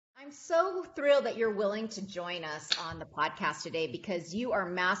I'm so thrilled that you're willing to join us on the podcast today because you are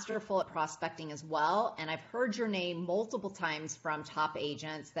masterful at prospecting as well. And I've heard your name multiple times from top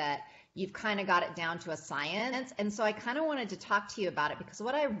agents that you've kind of got it down to a science. And so I kind of wanted to talk to you about it because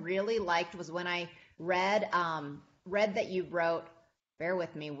what I really liked was when I read that you wrote, bear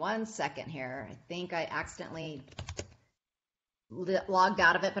with me one second here. I think I accidentally logged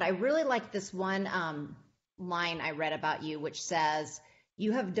out of it, but I really like this one line I read about you, which says,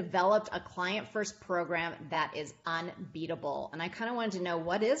 you have developed a client first program that is unbeatable. And I kind of wanted to know,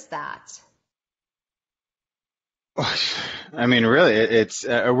 what is that? I mean, really, it's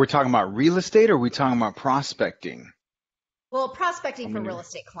we're talking about real estate or are we talking about prospecting? Well, I prospecting for mean, real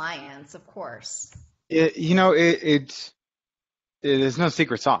estate clients, of course. it is no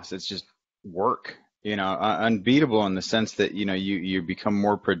secret sauce. It's just work, unbeatable in the sense that, you become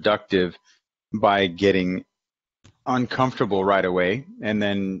more productive by getting uncomfortable right away and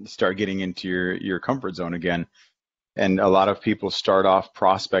then start getting into your comfort zone again. And a lot of people start off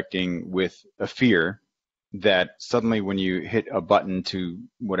prospecting with a fear that suddenly when you hit a button to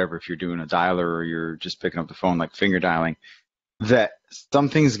whatever, if you're doing a dialer or you're just picking up the phone like finger dialing, that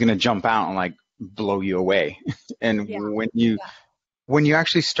something's going to jump out and like blow you away. And Yeah. Yeah. when you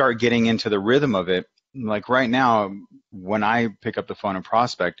actually start getting into the rhythm of it, like right now, when I pick up the phone and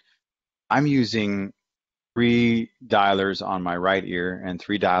prospect, I'm using three dialers on my right ear and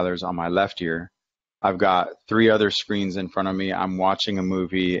three dialers on my left ear. I've got three other screens in front of me. I'm watching a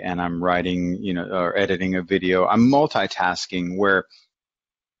movie and I'm writing, or editing a video. I'm multitasking where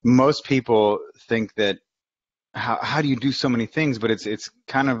most people think that how do you do so many things? But it's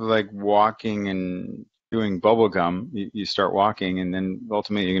kind of like walking and doing bubble gum. You start walking and then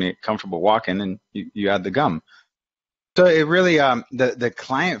ultimately you're gonna get comfortable walking and you add the gum. So it really the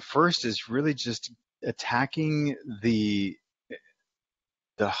client first is really just attacking the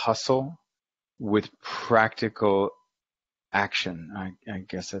hustle with practical action. I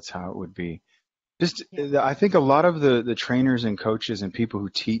guess that's how it would be. Just Yeah. I think a lot of the trainers and coaches and people who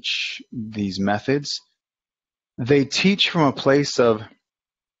teach these methods, they teach from a place of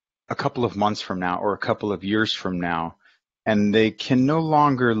a couple of months from now or a couple of years from now, and they can no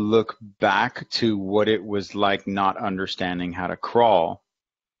longer look back to what it was like not understanding how to crawl.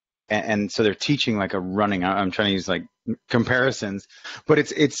 And so they're teaching like a running. I'm trying to use like comparisons, but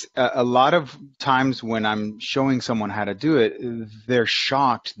it's a lot of times when I'm showing someone how to do it, they're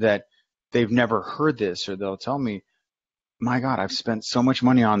shocked that they've never heard this, or they'll tell me, my God, I've spent so much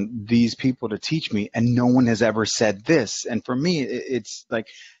money on these people to teach me and no one has ever said this. And for me, it's like,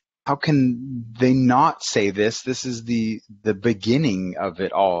 how can they not say this? This is the beginning of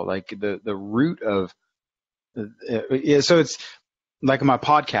it all, like the root of yeah. So it's like my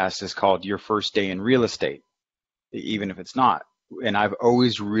podcast is called Your First Day in Real Estate, even if it's not. And I've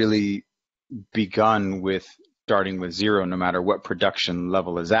always really begun with starting with zero, no matter what production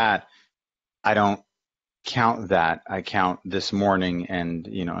level is at. I don't count that. I count this morning and,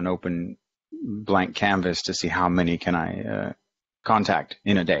 an open blank canvas to see how many can I contact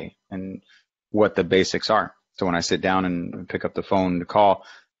in a day and what the basics are. So when I sit down and pick up the phone to call,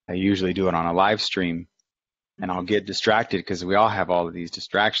 I usually do it on a live stream and I'll get distracted because we all have all of these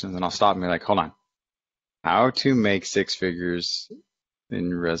distractions, and I'll stop and be like, hold on, how to make six figures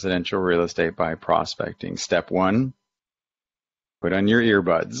in residential real estate by prospecting. Step one, put on your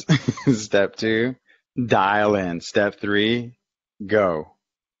earbuds. Step two, dial in. Step three, go.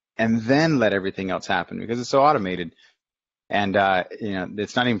 And then let everything else happen because it's so automated. And,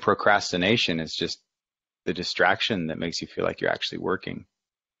 it's not even procrastination. It's just the distraction that makes you feel like you're actually working.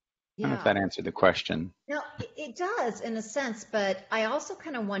 I don't know if Yeah. that answered the question. No, it does in a sense, but I also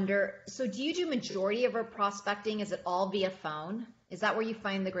kind of wonder, so do you do majority of our prospecting? Is it all via phone? Is that where you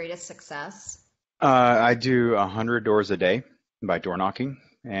find the greatest success? I do 100 doors a day by door knocking,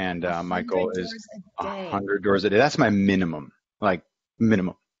 and A my goal hundred is doors a day. 100 doors a day. That's my minimum, like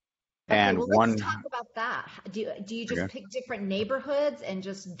minimum. Okay, And well, let's one, talk about that. Do you just okay. pick different neighborhoods and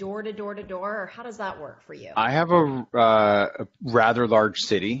just door to door to door, or how does that work for you? I have a rather large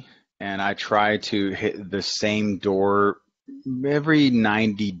city, and I try to hit the same door every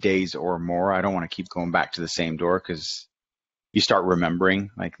 90 days or more. I don't want to keep going back to the same door because you start remembering,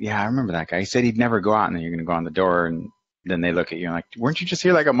 like, yeah, I remember that guy. He said he'd never go out, and then you're going to go on the door, and then they look at you and like, weren't you just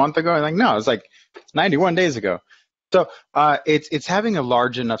here like a month ago? I'm like, no, it's like 91 days ago. So it's having a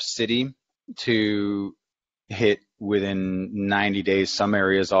large enough city to hit within 90 days. Some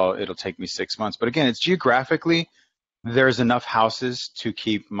areas it'll take me 6 months. But again, it's geographically, there's enough houses to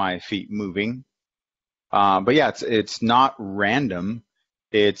keep my feet moving. But yeah, it's not random.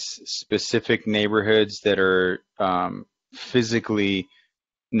 It's specific neighborhoods that are physically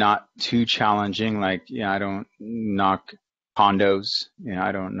not too challenging. Like, I don't knock condos.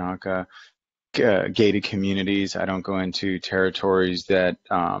 I don't knock gated communities. I don't go into territories that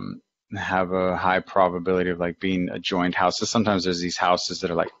have a high probability of like being adjoined houses. Sometimes there's these houses that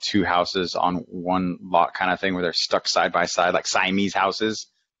are like two houses on one lot kind of thing where they're stuck side by side, like Siamese houses.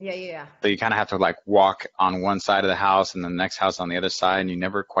 Yeah, yeah, yeah. So you kind of have to like walk on one side of the house and the next house on the other side, and you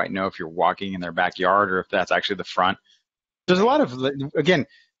never quite know if you're walking in their backyard or if that's actually the front. There's a Right. lot of, again,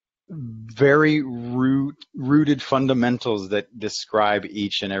 very rooted fundamentals that describe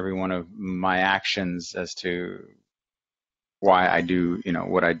each and every one of my actions as to why I do,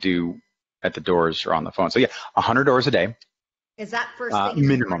 what I do at the doors or on the phone. So yeah, 100 doors a day, Is that first thing in the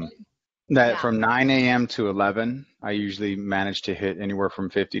minimum. morning? That Yeah. from 9 a.m. to 11, I usually manage to hit anywhere from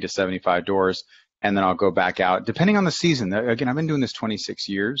 50 to 75 doors, and then I'll go back out depending on the season. Again, I've been doing this 26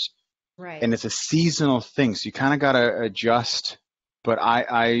 years, Right. and it's a seasonal thing, so you kind of got to adjust. But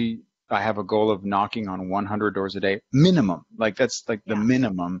I have a goal of knocking on 100 doors a day minimum. Like that's like the Yeah.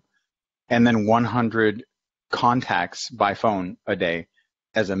 minimum, and then 100 contacts by phone a day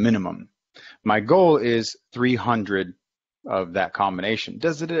as a minimum. My goal is 300 of that combination.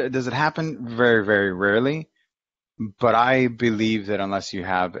 Does it happen? Very, very rarely. But I believe that unless you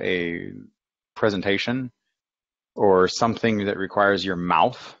have a presentation or something that requires your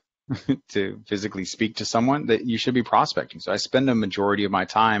mouth to physically speak to someone, that you should be prospecting. So I spend a majority of my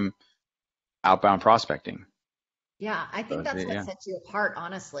time outbound prospecting. Yeah, I think So, that's what yeah. sets you apart,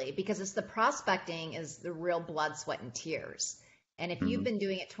 honestly, because it's the prospecting is the real blood, sweat, and tears. And if you've Mhm. been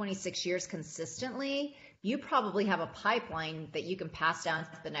doing it 26 years consistently, you probably have a pipeline that you can pass down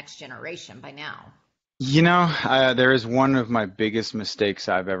to the next generation by now. There is one of my biggest mistakes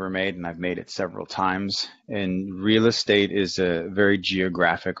I've ever made, and I've made it several times. And real estate is a very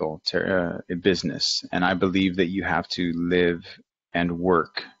geographical business, and I believe that you have to live and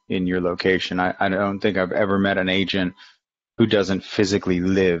work in your location. I don't think I've ever met an agent who doesn't physically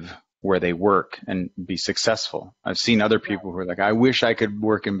live where they work and be successful. I've seen other Right. people who are like, I wish I could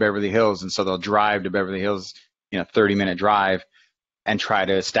work in Beverly Hills, and so they'll drive to Beverly Hills, 30-minute drive and try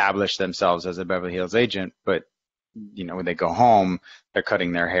to establish themselves as a Beverly Hills agent. But, when they go home, they're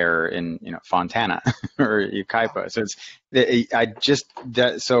cutting their hair in, Fontana or Yucaipa. So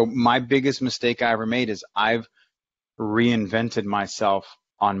so my biggest mistake I ever made is I've reinvented myself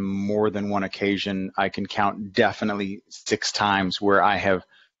on more than one occasion. I can count definitely 6 times where I have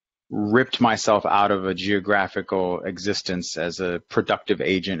ripped myself out of a geographical existence as a productive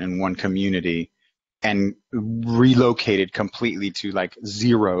agent in one community and relocated completely to like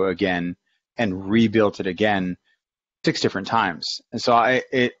zero again and rebuilt it again 6 different times. And so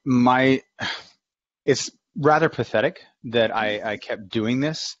it's rather pathetic that I kept doing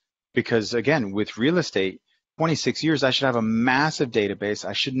this because again, with real estate, 26 years, I should have a massive database.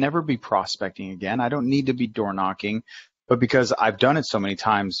 I should never be prospecting again. I don't need to be door knocking. But because I've done it so many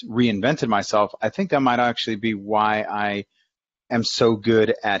times, reinvented myself, I think that might actually be why I am so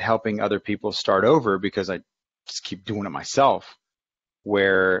good at helping other people start over because I just keep doing it myself.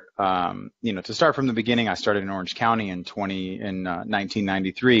 Where, to start from the beginning, I started in Orange County in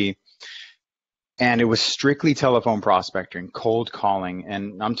 1993, and it was strictly telephone prospecting, cold calling,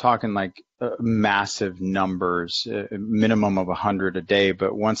 and I'm talking like massive numbers, a minimum of 100 a day.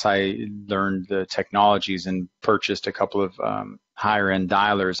 But once I learned the technologies and purchased a couple of higher end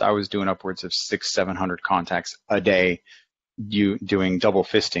dialers, I was doing upwards of 600-700 contacts a day, you doing double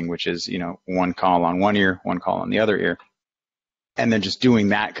fisting, which is, one call on one ear, one call on the other ear. And then just doing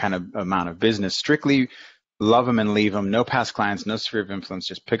that kind of amount of business, strictly love them and leave them, no past clients, no sphere of influence,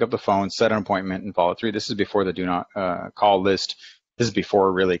 just pick up the phone, set an appointment and follow through. This is before the do not call list. This is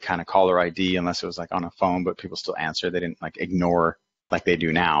before really kind of caller ID, unless it was like on a phone, but people still answer. They didn't like ignore like they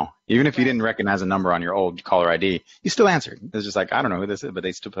do now. Even if you Right. didn't recognize a number on your old caller ID, you still answered. It's just like, I don't know who this is, but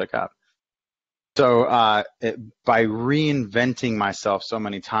they still pick up. So by reinventing myself so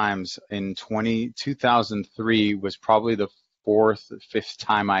many times in 2003 was probably the fourth, fifth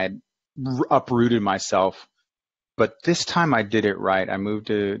time I had uprooted myself. But this time I did it right. I moved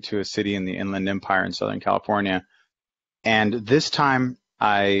to a city in the Inland Empire in Southern California. And this time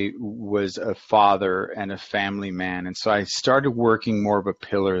I was a father and a family man. And so I started working more of a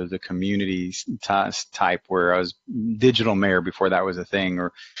pillar of the community type where I was digital mayor before that was a thing,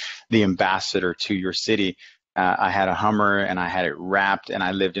 or the ambassador to your city. I had a Hummer and I had it wrapped and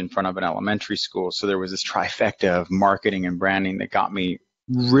I lived in front of an elementary school. So there was this trifecta of marketing and branding that got me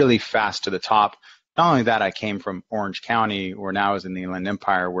really fast to the top. Not only that, I came from Orange County, where now I was in the Inland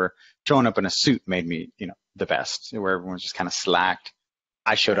Empire, where showing up in a suit made me, the best, where everyone's just kind of slacked.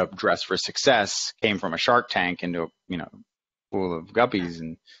 I showed Right. up dressed for success, came from a Shark Tank into, full of guppies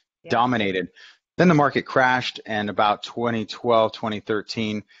and Yeah. dominated. Then the market crashed, and about 2012,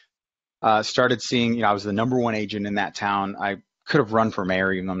 2013, started seeing, I was the number one agent in that town. I could have run for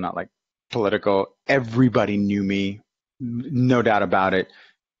mayor, even though I'm not like political. Everybody knew me, no doubt about it.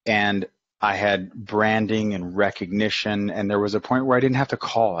 And I had branding and recognition, and there was a point where I didn't have to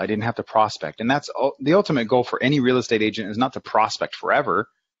call, I didn't have to prospect. And that's the ultimate goal for any real estate agent, is not to prospect forever.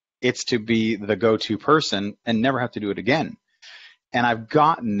 It's to be the go-to person and never have to do it again. And I've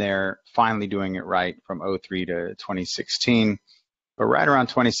gotten there finally doing it right from '03 to 2016. But right around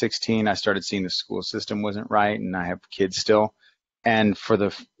 2016, I started seeing the school system wasn't right, and I have kids still. And for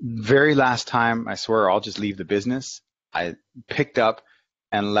the very last time, I swear I'll just leave the business, I picked up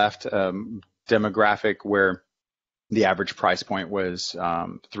and left a demographic where the average price point was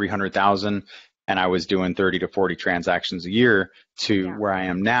 300,000, and I was doing 30 to 40 transactions a year, to where I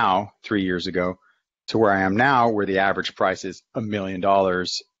am now 3 years ago, to where I am now, where the average price is $1 million,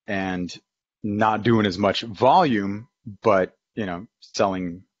 and not doing as much volume, but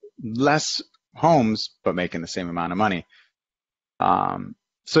selling less homes, but making the same amount of money.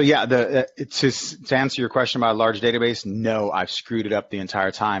 So yeah, to answer your question about a large database, no, I've screwed it up the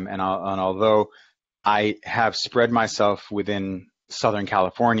entire time. And although I have spread myself within Southern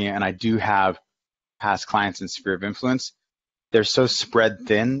California, and I do have past clients in sphere of influence, they're so spread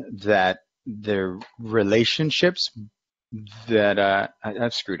thin that their relationships that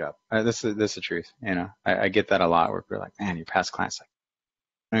I've screwed up. This is the truth. I get that a lot, where people are like, man, your past clients, like,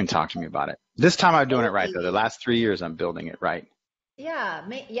 don't even talk to me about it. This time I'm doing it right, though. The last 3 years I'm building it right. Yeah,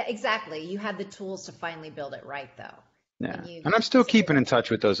 yeah, exactly. You had the tools to finally build it right, though. Yeah. And I'm still keeping in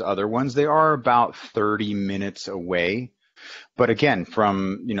touch with those other ones. They are about 30 minutes away. But again,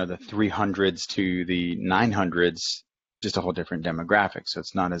 from, the 300s to the 900s, just a whole different demographic. So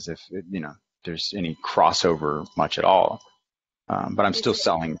it's not as if, there's any crossover much at all. But I'm still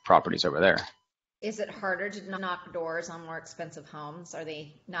selling properties over there. Is it harder to knock doors on more expensive homes? Are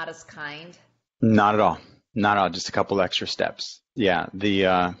they not as kind? Not at all. Not at all. Just a couple extra steps. Yeah.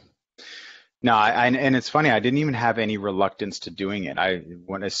 No, and it's funny. I didn't even have any reluctance to doing it.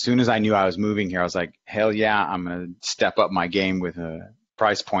 As soon as I knew I was moving here, I was like, hell yeah, I'm going to step up my game with a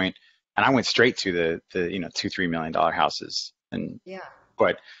price point. And I went straight to the $2-3 million houses.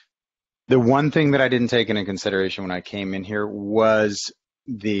 But the one thing that I didn't take into consideration when I came in here was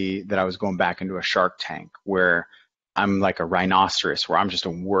that I was going back into a Shark Tank, where I'm like a rhinoceros, where I'm just a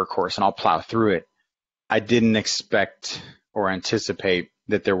workhorse and I'll plow through it. I didn't expect or anticipate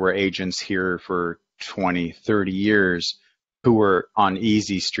that there were agents here for 20, 30 years who were on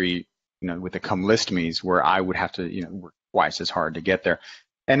Easy Street, with the come list me's, where I would have to, work twice as hard to get there.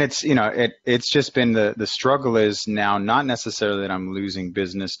 And it's, it's just been the struggle is now not necessarily that I'm losing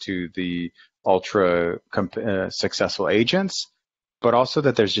business to the ultra successful agents, but also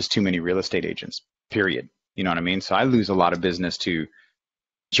that there's just too many real estate agents, period. You know what I mean? So I lose a lot of business to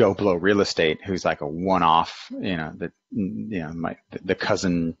Joe Blow Real Estate, who's like a one-off, the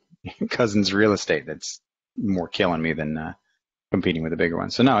cousin's real estate that's more killing me than competing with the bigger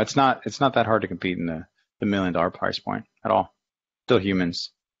ones. So no, it's not that hard to compete in the $1 million price point at all. Still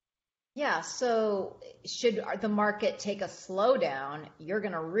humans. Yeah. So should the market take a slowdown, you're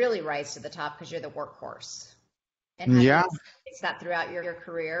going to really rise to the top because you're the workhorse. And how do you experience that throughout your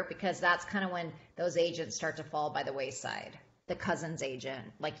career? Because that's kind of when those agents start to fall by the wayside. The cousin's agent,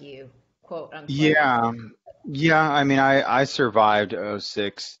 like you, quote unquote. Yeah. I mean, I survived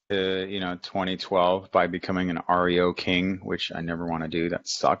 '06 to 2012 by becoming an REO king, which I never want to do. That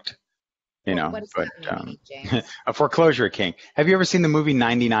sucked. What does that mean, James? A foreclosure king. Have you ever seen the movie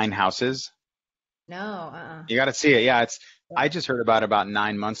 99 Houses? No. You got to see it. Yeah, I just heard about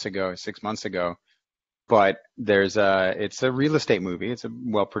 9 months ago, 6 months ago. But it's a real estate movie. It's a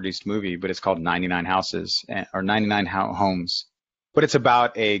well-produced movie, but it's called 99 Houses or 99 Homes. But it's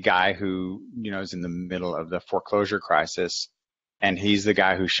about a guy who, is in the middle of the foreclosure crisis, and he's the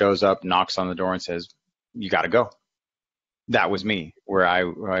guy who shows up, knocks on the door, and says, "You got to go." That was me, where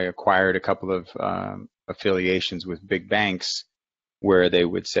I acquired a couple of affiliations with big banks, where they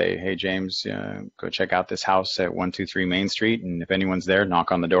would say, "Hey, James, go check out this house at 123 Main Street, and if anyone's there,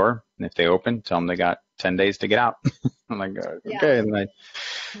 knock on the door. And if they open, tell them they got 10 days to get out." I'm like, okay.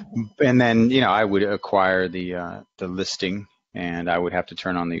 And then, I would acquire the listing, and I would have to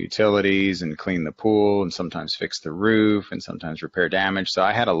turn on the utilities and clean the pool and sometimes fix the roof and sometimes repair damage. So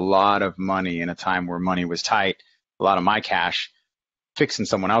I had a lot of money in a time where money was tight, a lot of my cash fixing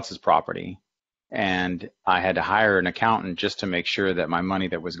someone else's property. And I had to hire an accountant just to make sure that my money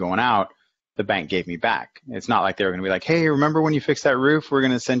that was going out, the bank gave me back. It's not like they were going to be like, "Hey, remember when you fixed that roof? We're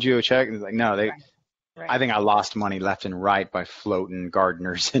going to send you a check." And it's like, no, I Right. think I lost money left and right by floating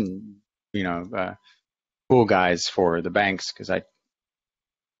gardeners and, pool guys for the banks because I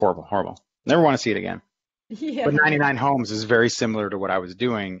horrible, horrible. Never want to see it again. But Yeah, no, 99 Homes is very similar to what I was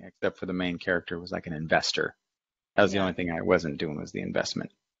doing, except for the main character was like an investor. That was the yeah, only thing I wasn't doing was the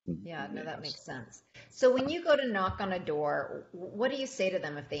investment. yeah, no, that makes sense. So when you go to knock on a door, what do you say to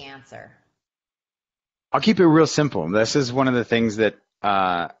them if they answer? I'll keep it real simple. This is one of the things that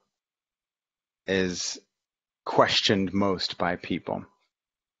is questioned most by people.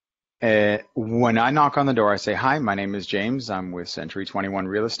 When I knock on the door, I say, "Hi, my name is James. I'm with Century 21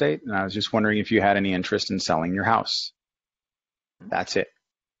 Real Estate, and I was just wondering if you had any interest in selling your house." That's it.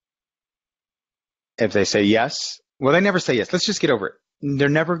 If they say yes, well, they never say yes. Let's just get over it. They're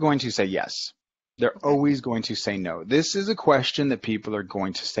never going to say yes. They're Okay. always going to say no. This is a question that people are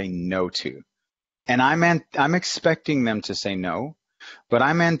going to say no to. And I'm expecting them to say no, but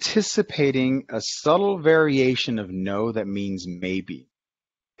I'm anticipating a subtle variation of no that means maybe.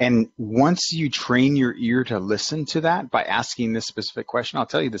 And once you train your ear to listen to that by asking this specific question, I'll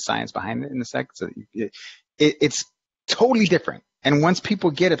tell you the science behind it in a second. So it's totally different. And once people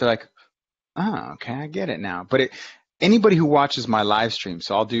get it, they're like, "Oh, okay, I get it now." But anybody who watches my live stream,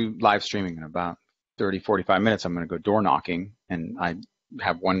 so I'll do live streaming in about 30, 45 minutes. I'm going to go door knocking, and I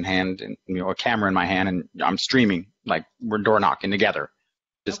have one hand and a camera in my hand, and I'm streaming like we're door knocking together,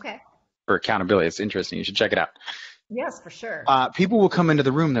 just Okay. for accountability. It's interesting. You should check it out. Yes, for sure. People will come into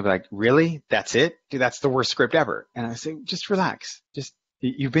the room. They'll be like, "Really? That's it? Dude, that's the worst script ever." And I say, "Just relax. Just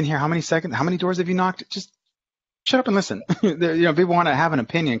you've been here how many seconds? How many doors have you knocked? Just shut up and listen." People want to have an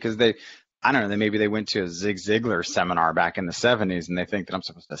opinion because I don't know, maybe they went to a Zig Ziglar seminar back in the 70s and they think that I'm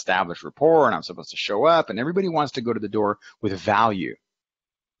supposed to establish rapport and I'm supposed to show up, and everybody wants to go to the door with value.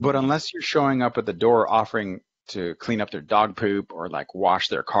 But Mhm. unless you're showing up at the door offering to clean up their dog poop or like wash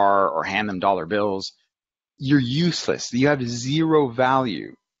their car or hand them dollar bills, you're useless. You have zero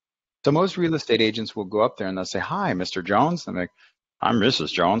value. So most real estate agents will go up there and they'll say, "Hi, Mr. Jones." I'm like, "I'm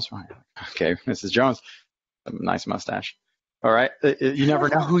Mrs. Jones." "Okay, Mrs. Jones, a nice mustache." All right. You never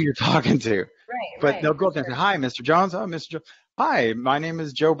know who you're talking to. Right, But they'll right, go for up there and say, sure. "Hi, Mr. Jones." "Oh, Mr. Jones. Hi, my name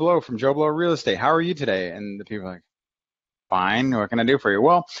is Joe Blow from Joe Blow Real Estate. How are you today?" And the people are like, "Fine. What can I do for you?"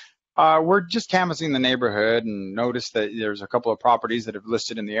 "Well, we're just canvassing the neighborhood and noticed that there's a couple of properties that have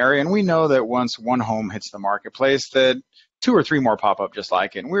listed in the area. And we know that once one home hits the marketplace, that two or three more pop up just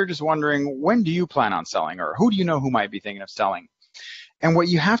like it. And we're just wondering, when do you plan on selling? Or who do you know who might be thinking of selling?" And what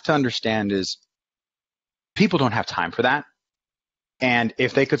you have to understand is people don't have time for that. And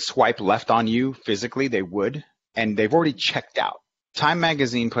if they could swipe left on you physically, they would. And they've already checked out. Time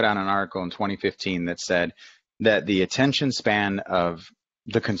Magazine put out an article in 2015 that said that the attention span of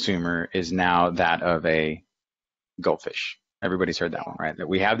the consumer is now that of a goldfish. Everybody's heard that Yeah. one, right? That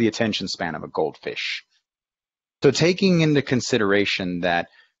we have the attention span of a goldfish. So taking into consideration that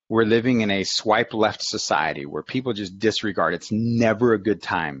we're living in a swipe left society where people just disregard, it's never a good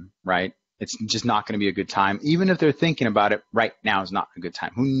time, right? It's just not going to be a good time. Even if they're thinking about it right now is not a good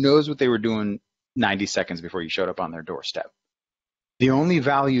time. Who knows what they were doing 90 seconds before you showed up on their doorstep? The Right. only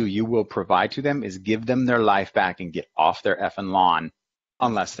value you will provide to them is give them their life back and get off their effing lawn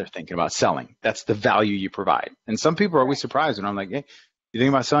unless they're thinking about selling. That's the value you provide. And some people are always Right. surprised when I'm like, "Hey, you thinking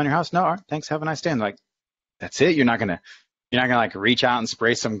about selling your house?" "No, all right, thanks. Have a nice day." And they're like, "That's it? You're not gonna like reach out and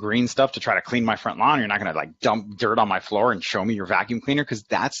spray some green stuff to try to clean my front lawn. You're not gonna like dump dirt on my floor and show me your vacuum cleaner?" Because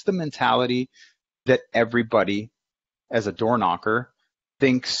that's the mentality that everybody as a door knocker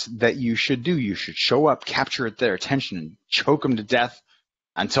thinks that you should do. You should show up, capture their attention, and choke them to death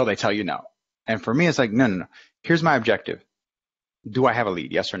until they tell you no. And for me, it's like, no, no, no. Here's my objective. Do I have a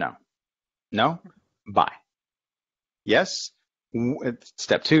lead? Yes or no? No? Buy. Yes?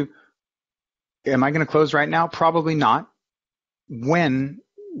 Step two, am I going to close right now? Probably not. When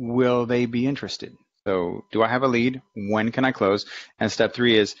will they be interested? So do I have a lead? When can I close? And step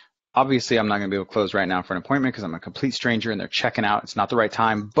three is, obviously I'm not going to be able to close right now for an appointment because I'm a complete stranger and they're checking out. It's not the right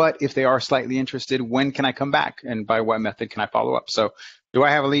time. But if they are slightly interested, when can I come back? And by what method can I follow up? So do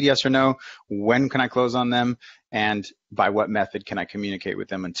I have a lead? Yes or no? When can I close on them? And by what method can I communicate with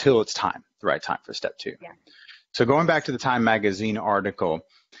them until it's time, the right time for step two? Yeah. So going back to the Time Magazine article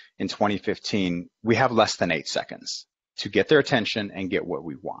in 2015, we have less than 8 seconds to get their attention and get what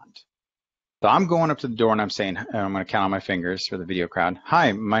we want. So I'm going up to the door and I'm saying, and I'm going to count on my fingers for the video crowd.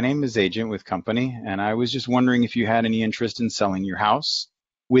 "Hi, my name is Agent with company, and I was just wondering if you had any interest in selling your house."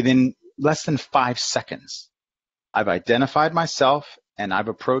 Within less than 5 seconds, I've identified myself and I've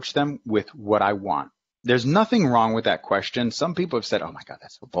approached them with what I want. There's nothing wrong with that question. Some people have said, "Oh my God,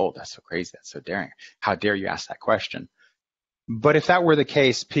 that's so bold. That's so crazy. That's so daring. How dare you ask that question?" But if that were the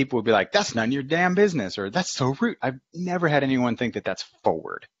case, people would be like, that's none of your damn business, or that's so rude. I've never had anyone think that that's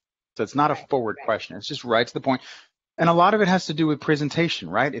forward. So it's not a Right. forward question. It's just right to the point. And a lot of it has to do with presentation,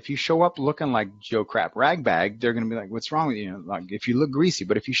 right? If you show up looking like Joe Crap Ragbag, they're going to be like, what's wrong with you? You know, like if you look greasy.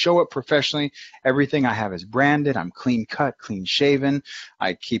 But if you show up professionally, everything I have is branded. I'm clean cut, clean shaven.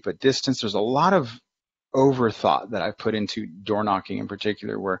 I keep a distance. There's a lot of overthought that I've put into door knocking in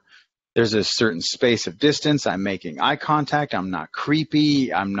particular, where there's a certain space of distance. I'm making eye contact. I'm not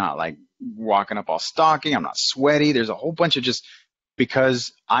creepy. I'm not like walking up all stalking. I'm not sweaty. There's a whole bunch of just,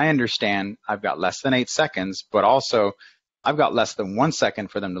 because I understand I've got less than 8 seconds, but also I've got less than 1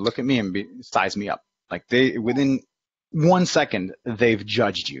 second for them to look at me and size me up. Like within 1 second, they've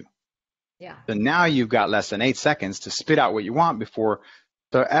judged you. Yeah. So now you've got less than 8 seconds to spit out what you want before.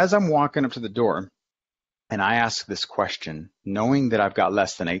 So as I'm walking up to the door and I ask this question, knowing that I've got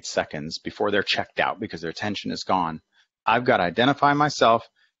less than 8 seconds before they're checked out because their attention is gone, I've got to identify myself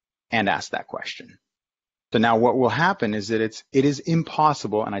and ask that question. So now what will happen is that it is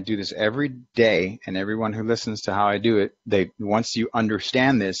impossible, and I do this every day, and everyone who listens to how I do it, once you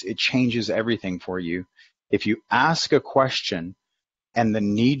understand this, it changes everything for you. If you ask a question and the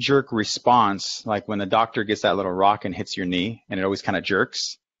knee-jerk response, like when the doctor gets that little rock and hits your knee and it always kind of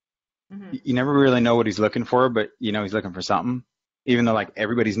jerks, you never really know what he's looking for, but you know he's looking for something. Even though like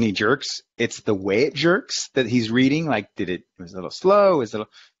everybody's knee jerks, it's the way it jerks that he's reading. Like, it was a little slow?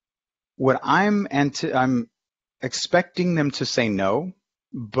 What I'm expecting them to say no,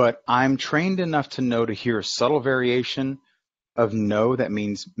 but I'm trained enough to know to hear a subtle variation of no that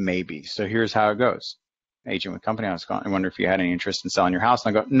means maybe. So here's how it goes. Agent with company, I wonder if you had any interest in selling your house.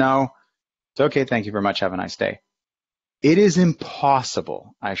 And I go, no. It's okay. Thank you very much. Have a nice day. It is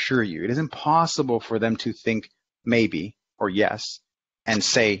impossible, I assure you, it is impossible for them to think maybe or yes and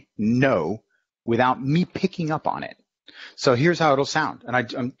say no without me picking up on it. So here's how it'll sound.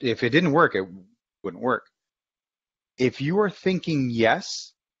 And if it didn't work, it wouldn't work. If you are thinking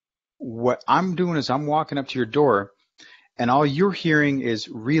yes, what I'm doing is I'm walking up to your door and all you're hearing is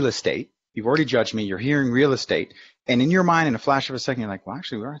real estate. You've already judged me. You're hearing real estate. And in your mind, in a flash of a second, you're like, well,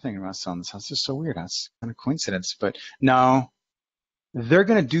 actually, we are thinking about selling this house. This is so weird. That's kind of coincidence. But no, they're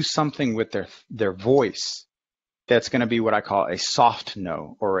going to do something with their voice that's going to be what I call a soft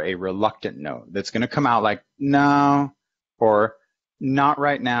no or a reluctant no. That's going to come out like, no, or not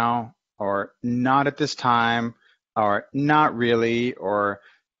right now, or not at this time, or not really, or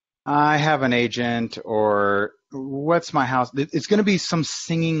I have an agent, or what's my house? It's going to be some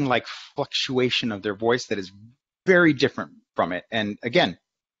singing like fluctuation of their voice that is very different from it. And again,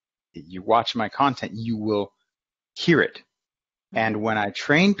 you watch my content, you will hear it. And when I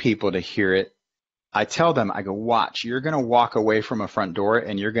train people to hear it, I tell them, I go, watch, you're going to walk away from a front door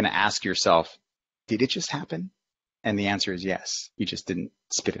and you're going to ask yourself, did it just happen? And the answer is yes. You just didn't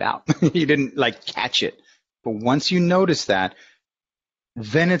spit it out. You didn't like catch it. But once you notice that,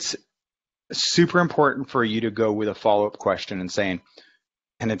 then it's super important for you to go with a follow-up question and saying,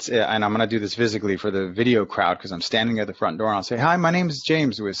 and I'm going to do this physically for the video crowd because I'm standing at the front door and I'll say, hi, my name is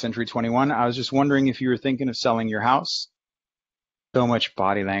James with Century 21. I was just wondering if you were thinking of selling your house. So much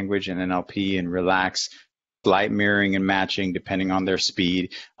body language and NLP and relax, slight mirroring and matching depending on their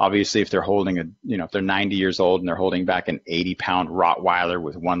speed. Obviously, if they're holding if they're 90 years old and they're holding back an 80-pound Rottweiler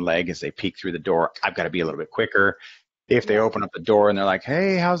with one leg as they peek through the door, I've got to be a little bit quicker. If they open up the door and they're like,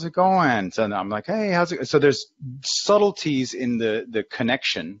 hey, how's it going? So I'm like, hey, how's it? So there's subtleties in the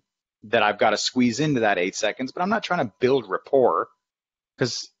connection that I've got to squeeze into that 8 seconds, but I'm not trying to build rapport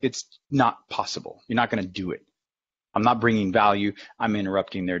because it's not possible. You're not going to do it. I'm not bringing value. I'm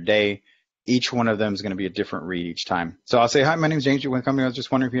interrupting their day. Each one of them is going to be a different read each time. So I'll say, hi, my name is James with company. I was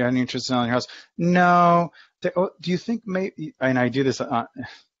just wondering if you had any interest in selling your house. No. Do you think maybe, and I do this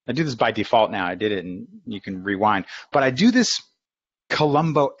by default now. I did it and you can rewind, but I do this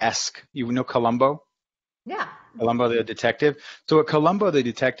Columbo-esque. You know Columbo? Yeah. Columbo the detective. So at Columbo the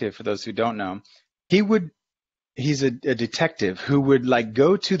detective, for those who don't know, he's a detective who would like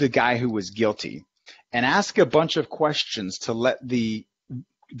go to the guy who was guilty and ask a bunch of questions to let the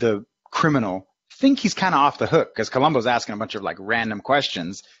criminal think he's kind of off the hook because Columbo's asking a bunch of like random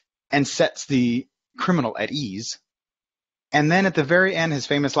questions and sets the criminal at ease. And then at the very end, his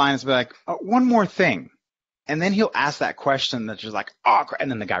famous line is like, oh, one more thing. And then he'll ask that question that's just like, oh, and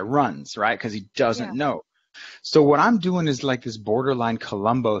then the guy runs, right? Because he doesn't know. So what I'm doing is like this borderline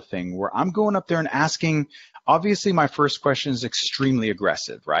Columbo thing where I'm going up there and asking, obviously my first question is extremely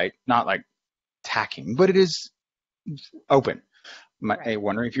aggressive, right? Not like attacking, but it is open. Hey,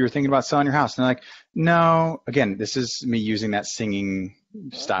 wondering if you were thinking about selling your house. And they're like, no. Again, this is me using that singing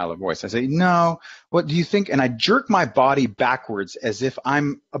style of voice. I say, no. What do you think? And I jerk my body backwards as if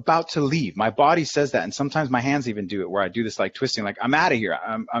I'm about to leave. My body says that. And sometimes my hands even do it, where I do this like twisting, like I'm out of here.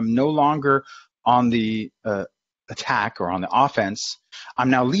 I'm no longer on the attack or on the offense. I'm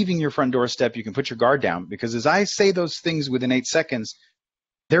now leaving your front doorstep. You can put your guard down, because as I say those things within 8 seconds,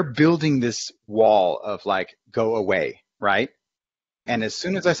 they're building this wall of like, go away, right? And as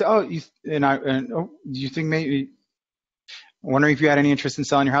soon as I say, oh, do you think maybe, wondering if you had any interest in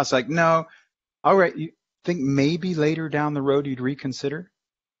selling your house? Like, no. All right. You think maybe later down the road you'd reconsider?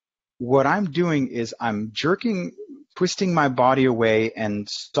 What I'm doing is I'm twisting my body away and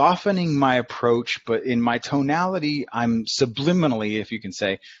softening my approach, but in my tonality, I'm subliminally, if you can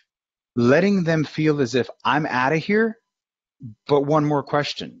say, letting them feel as if I'm out of here. But one more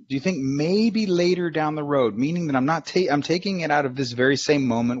question. Do you think maybe later down the road, meaning that I'm taking it out of this very same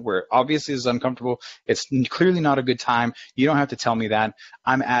moment where obviously it's uncomfortable, it's clearly not a good time, you don't have to tell me that,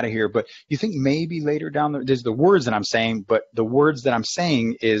 I'm out of here, but you think maybe later down there's the words that I'm saying, but the words that I'm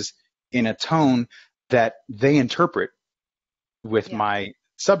saying is in a tone that they interpret with my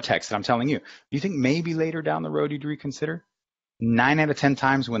subtext that I'm telling you. Do you think maybe later down the road you'd reconsider? 9 out of 10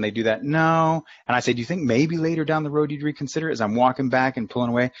 times when they do that, no. And I say, do you think maybe later down the road you'd reconsider? As I'm walking back and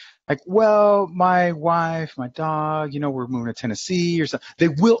pulling away, like, well, my wife, my dog, we're moving to Tennessee or something. They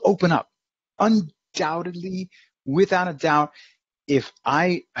will open up, undoubtedly, without a doubt. If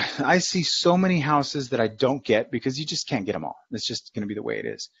I see so many houses that I don't get, because you just can't get them all. It's just going to be the way it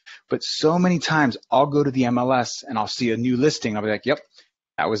is. But so many times I'll go to the MLS and I'll see a new listing. I'll be like, yep.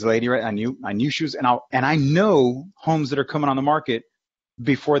 That was the lady, right? I knew she was, and I know homes that are coming on the market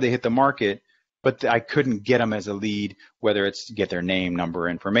before they hit the market, but I couldn't get them as a lead, whether it's to get their name, number,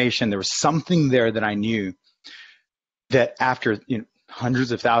 information. There was something there that I knew that after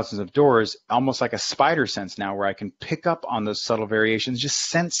hundreds of thousands of doors, almost like a spider sense now, where I can pick up on those subtle variations, just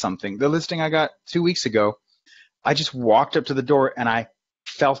sense something. The listing I got 2 weeks ago, I just walked up to the door and I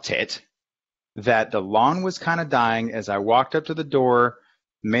felt it, that the lawn was kind of dying. As I walked up to the door,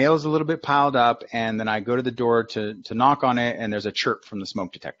 mail's a little bit piled up, and then I go to the door to knock on it, and there's a chirp from the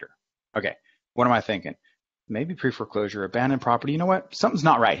smoke detector. Okay, what am I thinking? Maybe pre-foreclosure, abandoned property. You know what? Something's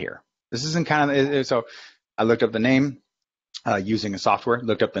not right here. This isn't kind of, so I looked up the name using a software,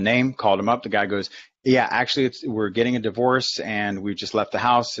 looked up the name, called him up. The guy goes, yeah, actually, we're getting a divorce, and we just left the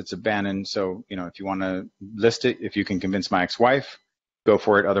house. It's abandoned, so, if you want to list it, if you can convince my ex-wife, go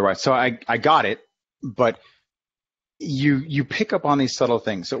for it. Otherwise, so I got it, but you pick up on these subtle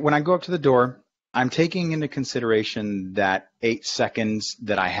things. So when I go up to the door, I'm taking into consideration that 8 seconds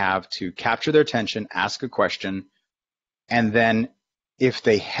that I have to capture their attention, ask a question, and then if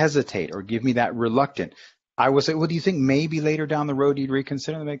they hesitate or give me that reluctant, I will say, well, do you think maybe later down the road you'd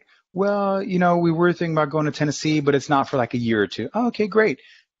reconsider? And they're like, well, we were thinking about going to Tennessee, but it's not for like a year or two. Oh, okay, great.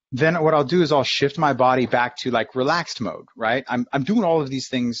 Then what I'll do is I'll shift my body back to like relaxed mode, right? I'm doing all of these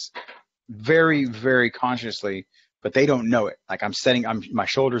things very, very consciously, but they don't know it. Like my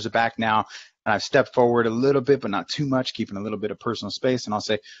shoulders are back now, and I've stepped forward a little bit, but not too much, keeping a little bit of personal space. And I'll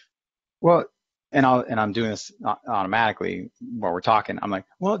say, well, and I'm doing this automatically while we're talking. I'm like,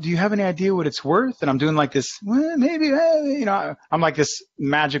 well, do you have any idea what it's worth? And I'm doing like this, well, maybe, I'm like this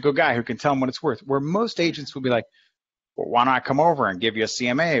magical guy who can tell them what it's worth. Where most agents will be like, well, why don't I come over and give you a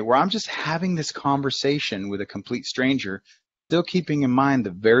CMA? Where I'm just having this conversation with a complete stranger, still keeping in mind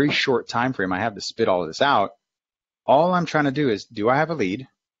the very short time frame I have to spit all of this out. All I'm trying to do is, do I have a lead?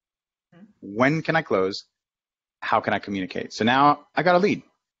 When can I close? How can I communicate? So now I got a lead.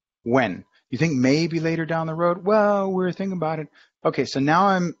 When? You think maybe later down the road? Well, we're thinking about it. Okay, so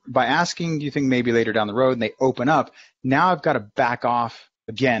now by asking, do you think maybe later down the road, and they open up, now I've got to back off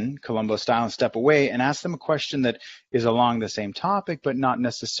again, Columbo style, and step away and ask them a question that is along the same topic, but not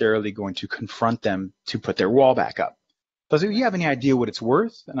necessarily going to confront them to put their wall back up. So I say, you have any idea what it's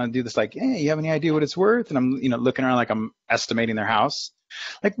worth? And I do this like, hey, you have any idea what it's worth? And I'm, looking around like I'm estimating their house.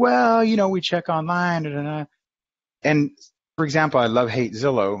 Like, well, we check online. Da, da, da. And for example, I hate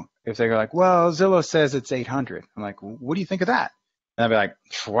Zillow. If they're like, well, Zillow says it's 800. I'm like, well, what do you think of that? And I'd be like,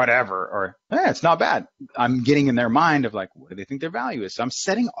 whatever. Or, it's not bad. I'm getting in their mind of like, what do they think their value is? So I'm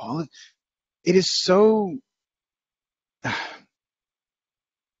setting it is so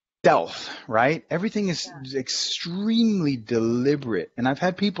stealth, right? Everything is extremely deliberate. And I've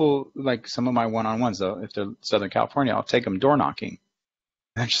had people, like some of my one-on-ones, though, if they're Southern California, I'll take them door knocking.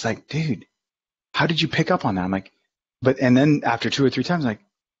 And I'm just like, dude, how did you pick up on that? I'm like, and then after 2 or 3 times, I'm like,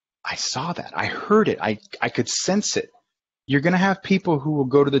 I saw that. I heard it. I could sense it. You're going to have people who will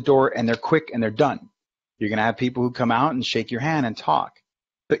go to the door and they're quick and they're done. You're going to have people who come out and shake your hand and talk.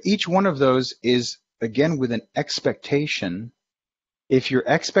 But each one of those is, again, with an expectation. If your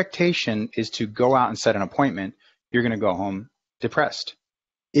expectation is to go out and set an appointment, you're going to go home depressed.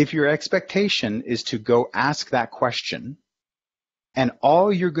 If your expectation is to go ask that question, and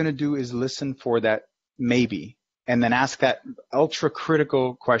all you're going to do is listen for that maybe, and then ask that ultra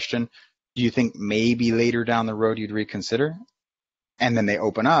critical question, do you think maybe later down the road you'd reconsider? And then they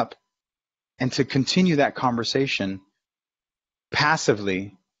open up. And to continue that conversation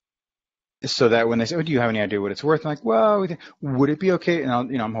passively, so that when they say, oh, do you have any idea what it's worth? I'm like, well, would it be okay? And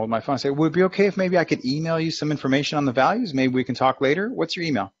I'm holding my phone. I say, would it be okay if maybe I could email you some information on the values? Maybe we can talk later. What's your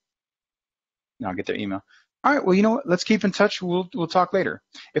email? And I'll get their email. All right, well, you know what? Let's keep in touch. We'll talk later.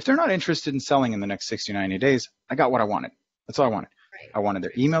 If they're not interested in selling in the next 60 or 90 days, I got what I wanted. That's all I wanted. Right. I wanted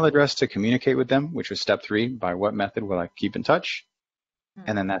their email address to communicate with them, which was step 3. By what method will I keep in touch?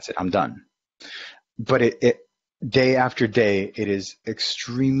 And then that's it. I'm done. But it day after day, it is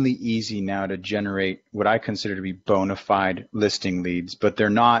extremely easy now to generate what I consider to be bona fide listing leads, but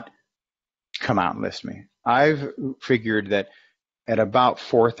they're not come out and list me. I've figured that at about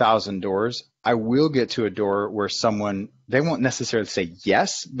 4,000 doors, I will get to a door where someone, they won't necessarily say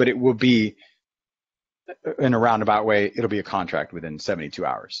yes, but it will be in a roundabout way, it'll be a contract within 72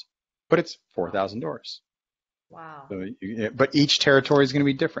 hours. But it's 4,000 doors. Wow. So, but each territory is going to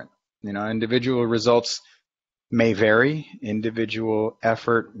be different. Individual results may vary. Individual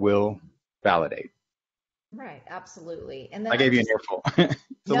effort will validate. Right, absolutely. And then I gave you an earful.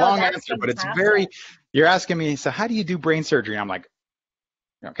 It's a long answer, but it's very, you're asking me, so how do you do brain surgery? And I'm like,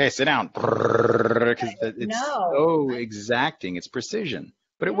 okay, sit down. Because it's so exacting. It's precision,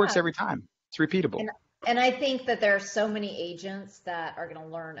 but it works every time. It's repeatable. And I think that there are so many agents that are going to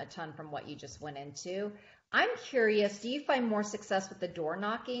learn a ton from what you just went into. I'm curious, do you find more success with the door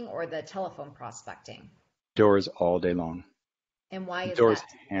knocking or the telephone prospecting? Doors all day long. And why is doors, that?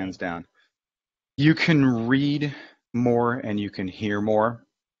 Hands down. You can read more and you can hear more.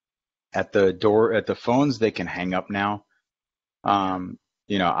 At the phones, they can hang up now. I've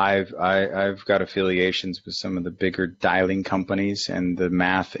got affiliations with some of the bigger dialing companies, and the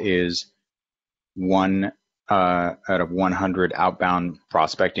math is 1 out of 100 outbound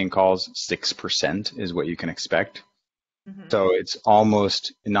prospecting calls, 6% is what you can expect. Mm-hmm. So it's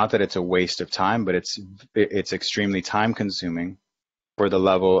almost, not that it's a waste of time, but it's extremely time consuming for the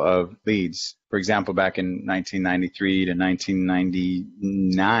level of leads. For example, back in 1993 to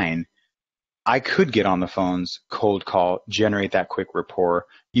 1999, I could get on the phones, cold call, generate that quick rapport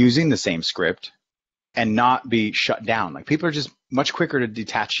using the same script and not be shut down. Like, people are just much quicker to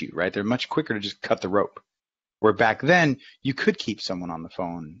detach you, right? They're much quicker to just cut the rope. Where back then you could keep someone on the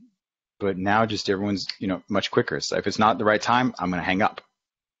phone, but now just everyone's, much quicker. So if it's not the right time, I'm going to hang up.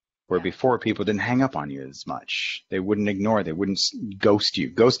 Where before, people didn't hang up on you as much. They wouldn't ignore, they wouldn't ghost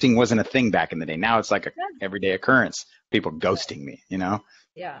you. Ghosting wasn't a thing back in the day. Now it's like an everyday occurrence. People ghosting me,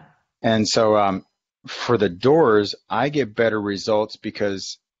 Yeah. And so for the doors, I get better results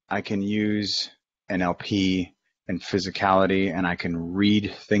because I can use NLP and physicality, and I can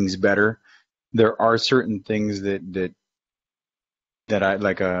read things better. There are certain things that I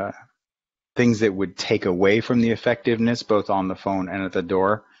like, things that would take away from the effectiveness both on the phone and at the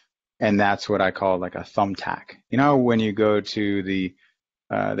door, and that's what I call like a thumbtack. When you go to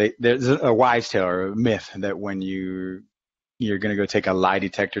there's a wise tale or a myth that when you're going to go take a lie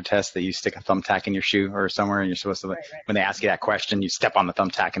detector test, that you stick a thumbtack in your shoe or somewhere, and you're supposed to, right. When they ask you that question, you step on the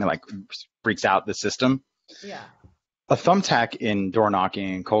thumbtack and it like freaks out the system. Yeah. A thumbtack in door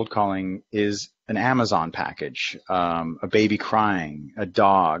knocking and cold calling is an Amazon package, a baby crying, a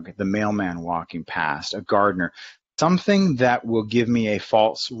dog, the mailman walking past, a gardener, something that will give me a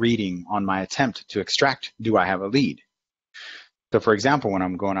false reading on my attempt to extract, do I have a lead? So, for example, when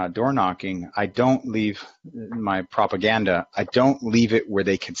I'm going out door knocking, I don't leave my propaganda. I don't leave it where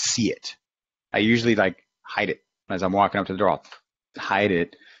they can see it. I usually hide it as I'm walking up to the door. I'll hide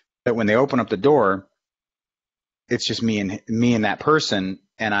it. But when they open up the door, it's just me and that person,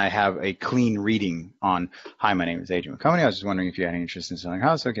 and I have a clean reading on, hi, my name is Adrian McCombany. I was just wondering if you had any interest in selling a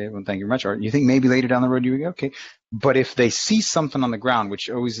house. Okay, well, thank you very much. Or you think maybe later down the road you would go, okay. But if they see something on the ground, which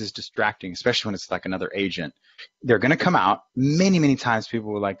always is distracting, especially when it's like another agent, they're going to come out. Many, many times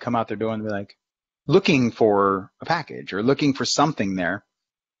people will come out their door and be like, looking for a package or looking for something there.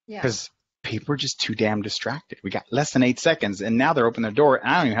 Because people are just too damn distracted. We got less than 8 seconds, and now they're opening their door, and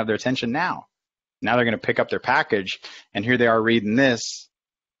I don't even have their attention now. Now they're going to pick up their package, and here they are reading this,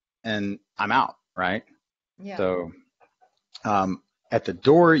 and I'm out, right? Yeah. So at the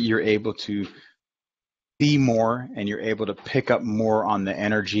door, you're able to see more and you're able to pick up more on the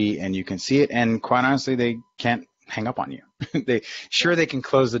energy and you can see it. And quite honestly, they can't hang up on you. They can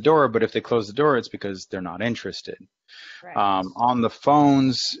close the door, but if they close the door, it's because they're not interested. Right. On the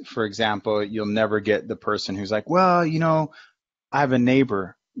phones, for example, you'll never get the person who's like, well, I have a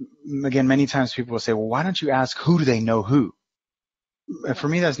neighbor. Again, many times people will say, well, why don't you ask who do they know who? For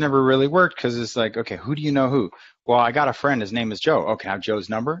me, that's never really worked because it's like, okay, who do you know who? Well, I got a friend. His name is Joe. Oh, can I have Joe's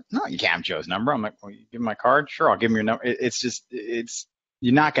number? No, you can't have Joe's number. I'm like, well, you give him my card? Sure, I'll give him your number.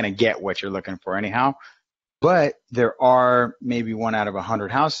 You're not going to get what you're looking for anyhow. But there are maybe 1 out of 100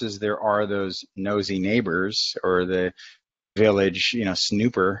 houses, there are those nosy neighbors or the village,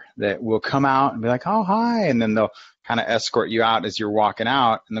 snooper that will come out and be like, oh, hi. And then they'll kind of escort you out as you're walking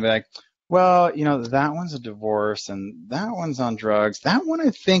out. And they'll be like, well, that one's a divorce and that one's on drugs. That one I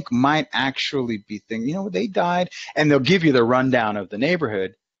think might actually be they died. And they'll give you the rundown of the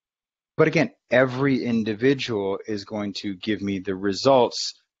neighborhood. But again, every individual is going to give me the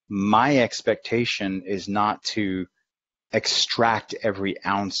results. My expectation is not to extract every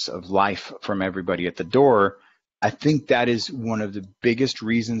ounce of life from everybody at the door. I think that is one of the biggest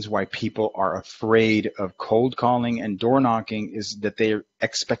reasons why people are afraid of cold calling and door knocking is that their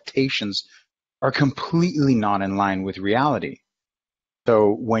expectations are completely not in line with reality.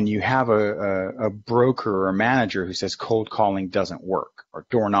 So when you have a broker or a manager who says cold calling doesn't work or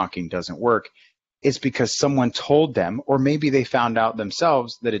door knocking doesn't work, it's because someone told them, or maybe they found out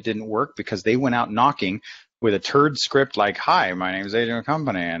themselves that it didn't work because they went out knocking with a turd script like, hi, my name is Agent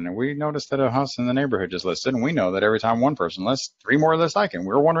Company, and we noticed that a house in the neighborhood just listed, and we know that every time one person lists, 3 more list I can.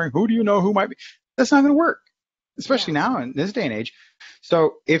 We're wondering, who do you know who might be? That's not going to work, especially now in this day and age.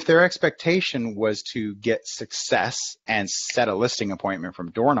 So if their expectation was to get success and set a listing appointment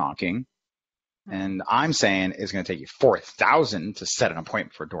from door knocking, and I'm saying it's going to take you 4,000 to set an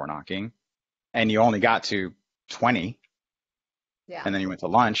appointment for door knocking, and you only got to 20, and then you went to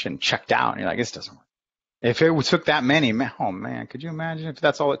lunch and checked out, and you're like, this doesn't work. If it took that many, oh man, could you imagine if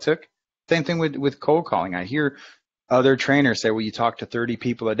that's all it took? Same thing with cold calling. I hear other trainers say, well, you talk to 30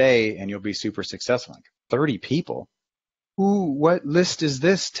 people a day and you'll be super successful. Like 30 people? Ooh, what list is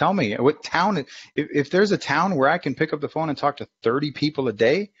this? Tell me, what town? If there's a town where I can pick up the phone and talk to 30 people a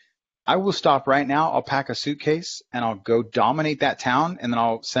day, I will stop right now. I'll pack a suitcase and I'll go dominate that town, and then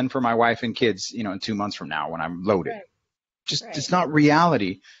I'll send for my wife and kids, in 2 months from now when I'm loaded. It's not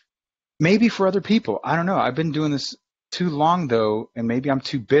reality. Maybe for other people, I don't know. I've been doing this too long though, and maybe I'm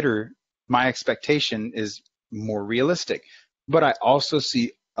too bitter. My expectation is more realistic, but I also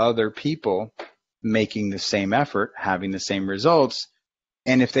see other people making the same effort, having the same results.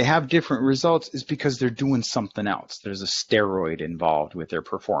 And if they have different results, it's because they're doing something else. There's a steroid involved with their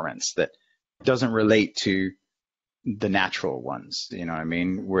performance that doesn't relate to the natural ones,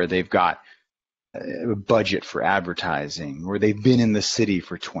 where they've got a budget for advertising, or they've been in the city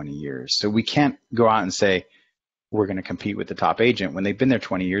for 20 years. So we can't go out and say we're going to compete with the top agent when they've been there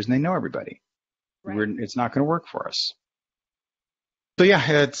 20 years and they know everybody. It's not going to work for us. So yeah,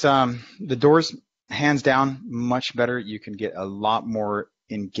 it's the doors, hands down, much better. You can get a lot more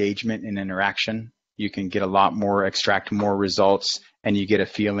engagement and interaction. You can get a lot more, extract more results, and you get a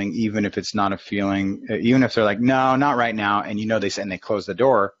feeling, even if it's not a feeling, even if they're like, no, not right now, and they close the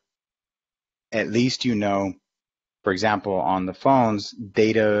door. At least for example, on the phones,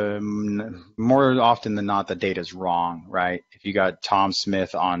 data, more often than not, the data is wrong, right? If you got Tom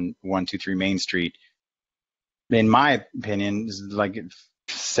Smith on 123 Main Street, in my opinion, is like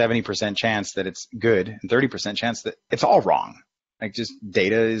 70% chance that it's good and 30% chance that it's all wrong. Like, just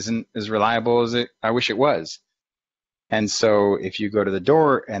data isn't as reliable as I wish it was. And so if you go to the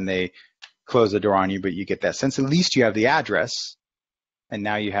door and they close the door on you, but you get that sense, at least you have the address, and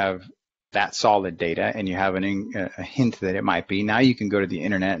now you have that solid data, and you have a hint that it might be. Now you can go to the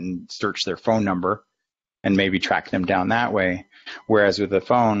internet and search their phone number and maybe track them down that way. Whereas with the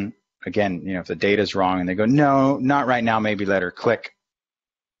phone, again, if the data's wrong and they go, no, not right now, maybe let her click,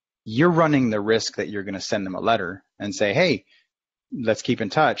 you're running the risk that you're going to send them a letter and say, hey, let's keep in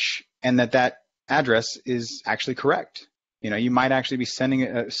touch, and that address is actually correct. You might actually be sending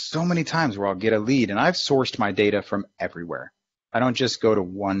it so many times where I'll get a lead, and I've sourced my data from everywhere. I don't just go to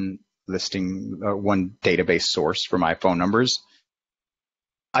one listing, one database source for my phone numbers.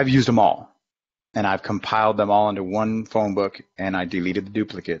 I've used them all, and I've compiled them all into one phone book, and I deleted the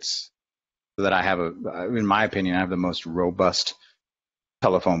duplicates so that I have in my opinion, I have the most robust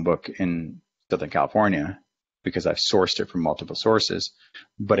telephone book in Southern California because I've sourced it from multiple sources.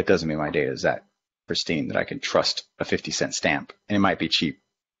 But it doesn't mean my data is that pristine that I can trust a 50-cent stamp. And it might be cheap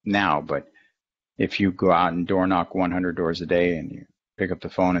now, but if you go out and door knock 100 doors a day and you pick up the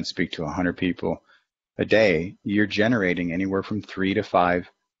phone and speak to 100 people, a day, you're generating anywhere from 3 to 5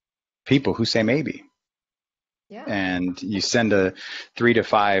 people who say maybe. Yeah. And you send 3 to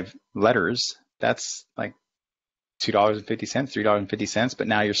 5 letters, that's like $2.50, $3.50, but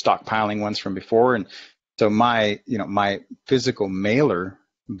now you're stockpiling ones from before. And so my physical mailer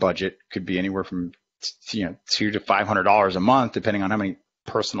budget could be anywhere from $200 to $500 a month, depending on how many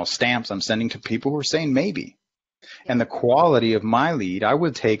personal stamps I'm sending to people who are saying maybe. Yeah. And the quality of my lead, I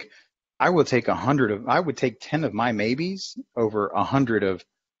would take 10 of my maybes over 100 of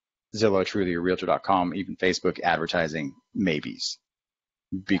Zillow, Truly, or Realtor.com, even Facebook advertising maybes,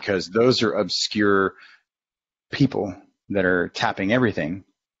 because those are obscure people that are tapping everything.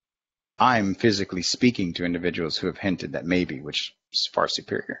 I'm physically speaking to individuals who have hinted that maybe, which is far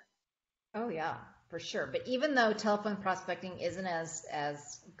superior. Oh yeah, for sure. But even though telephone prospecting isn't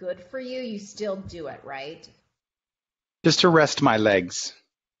as good for you, you still do it, right? Just to rest my legs,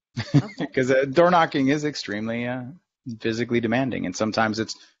 Okay. because door knocking is extremely physically demanding, and sometimes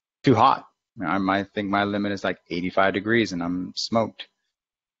it's too hot. I think my limit is like 85 degrees, and I'm smoked.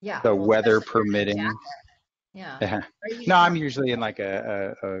 Yeah. The Well, weather especially if you're in a permitting. jacket. Yeah. Yeah. Are you No, I'm usually- usually in like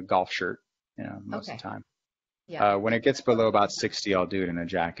a golf shirt, most of Okay. the time. Yeah. When it gets below about 60, I'll do it in a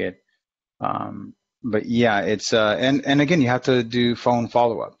jacket. But yeah, it's and again, you have to do phone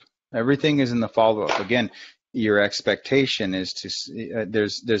follow-up. Everything is in the follow-up. Again, your expectation is to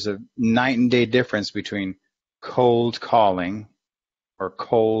there's a night and day difference between cold calling or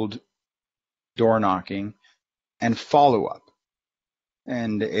cold door knocking and follow-up.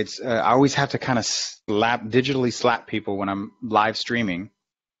 And it's I always have to kind of digitally slap people when I'm live streaming,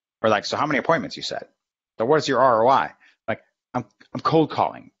 or like, so how many appointments you set? So what is your ROI? Like, I'm cold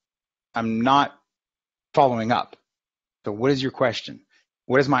calling. I'm not following up. So what is your question?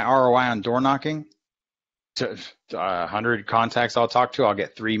 What is my ROI on door knocking? To 100 contacts I'll talk to, I'll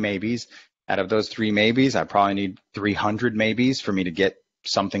get 3 maybes. Out of those 3 maybes, I probably need 300 maybes for me to get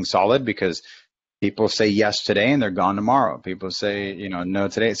something solid, because people say yes today and they're gone tomorrow. People say, no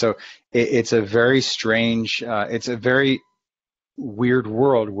today. So it's a very strange, it's a very weird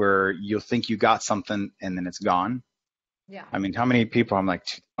world where you'll think you got something and then it's gone. Yeah. I mean, how many people I'm like,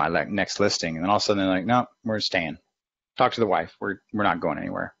 my next listing, and then all of a sudden they're like, no, we're staying. Talk to the wife. We're not going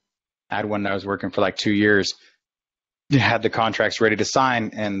anywhere. I had one that I was working for like 2 years, had the contracts ready to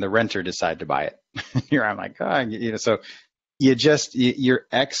sign, and the renter decided to buy it. Here I'm like, so your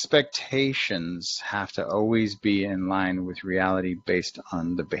expectations have to always be in line with reality based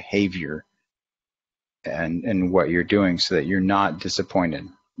on the behavior and what you're doing, so that you're not disappointed.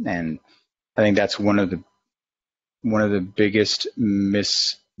 And I think that's one of the biggest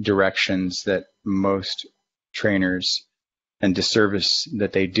misdirections that most trainers and disservice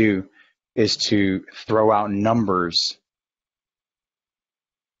that they do is to throw out numbers.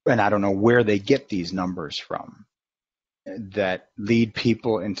 And I don't know where they get these numbers from, that lead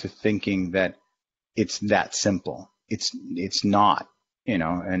people into thinking that it's that simple. It's not,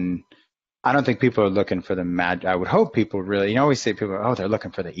 and I don't think people are looking for the magic. I would hope people really, always say people, they're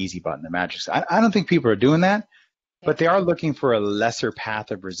looking for the easy button, the magic. I don't think people are doing that, but they are looking for a lesser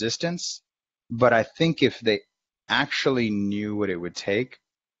path of resistance. But I think if they actually knew what it would take,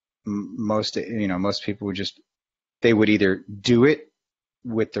 most people they would either do it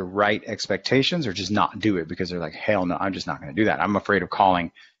with the right expectations or just not do it, because they're like, hell no, I'm just not going to do that. I'm afraid of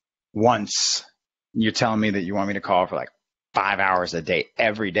calling once. You're telling me that you want me to call for like 5 hours a day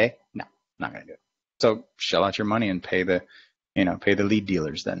every day? No, I'm not going to do it. So shell out your money and pay the lead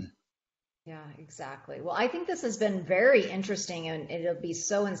dealers then. Yeah, exactly. Well, I think this has been very interesting, and it'll be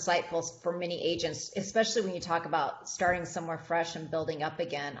so insightful for many agents, especially when you talk about starting somewhere fresh and building up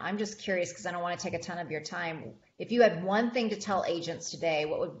again. I'm just curious, because I don't want to take a ton of your time. If you had one thing to tell agents today,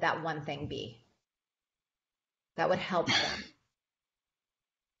 what would that one thing be that would help them?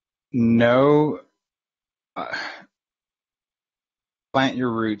 No, plant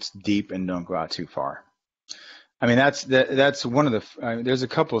your roots deep and don't go out too far. I mean, that's one of the, there's a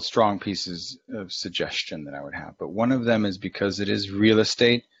couple of strong pieces of suggestion that I would have, but one of them is, because it is real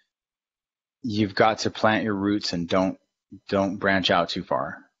estate, you've got to plant your roots and don't branch out too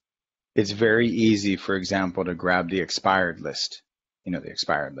far. It's very easy, for example, to grab the expired list,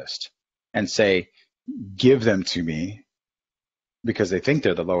 and say, give them to me, because they think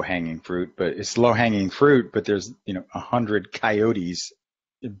they're the low hanging fruit, but it's low hanging fruit, but there's, 100 coyotes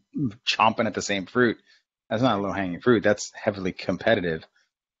chomping at the same fruit. That's not low hanging fruit. That's heavily competitive.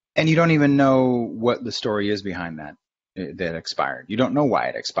 And you don't even know what the story is behind that expired. You don't know why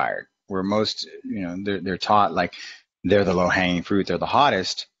it expired. Where most, they're taught like they're the low hanging fruit, they're the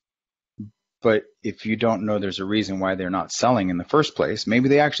hottest. But if you don't know there's a reason why they're not selling in the first place, maybe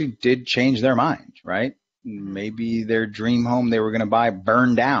they actually did change their mind, right? Mhm. Maybe their dream home they were going to buy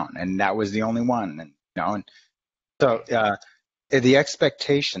burned down and that was the only one. And, and so Right. the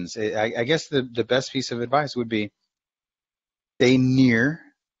expectations, I guess the best piece of advice would be stay near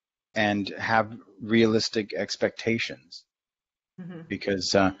and have realistic expectations Mhm.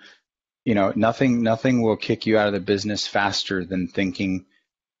 because, nothing will kick you out of the business faster than thinking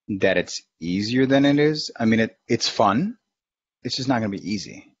that it's easier than it is. I mean, it's fun. It's just not going to be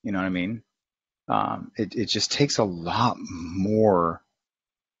easy. You know what I mean? It just takes a lot more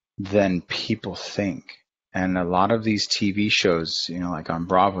than people think. And a lot of these TV shows, like on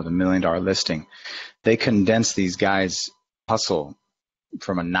Bravo, the $1 Million Listing, they condense these guys' hustle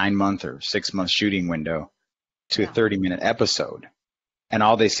from a 9-month or 6-month shooting window to a Yeah. 30-minute episode. And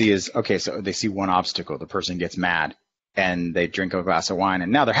all they see is, okay, so they see one obstacle. The person gets mad and they drink a glass of wine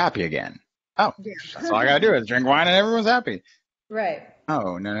and now they're happy again. Oh, that's all I Yeah. got to do is drink wine and everyone's happy. Right.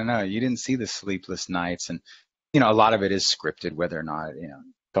 Oh, no. You didn't see the sleepless nights. And, a lot of it is scripted, whether or not,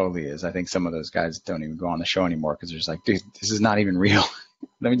 totally is. I think some of those guys don't even go on the show anymore because they're just like, dude, this is not even real.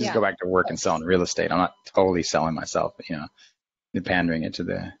 Let me just Yeah. go back to work and selling real estate. I'm not totally selling myself, pandering it to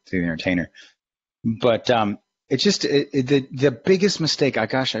the entertainer. But it's just the biggest mistake.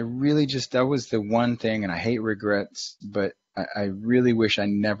 I really just, that was the one thing, and I hate regrets, but I really wish I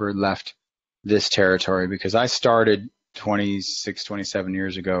never left this territory because I started 26, 27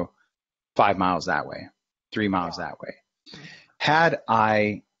 years ago, 5 miles that way, 3 miles that way. Had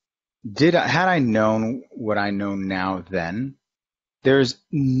I known what I know now then, there's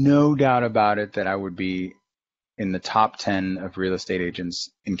no doubt about it that I would be in the top 10 of real estate agents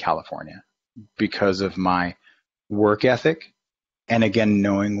in California because of my work ethic. And again,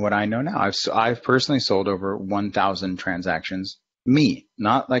 knowing what I know now, I've personally sold over 1,000 transactions. Me,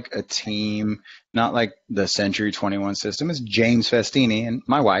 not like a team, not like the Century 21 system. It's James Festini and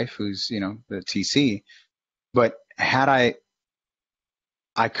my wife, who's the TC. But had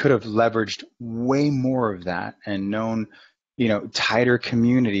I could have leveraged way more of that and known, tighter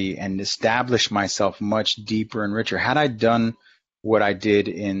community and established myself much deeper and richer. Had I done what I did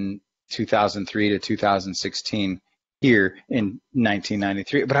in 2003 to 2016 here in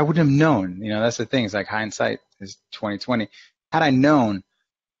 1993, but I wouldn't have known. That's the thing. It's like hindsight is 2020. Had I known,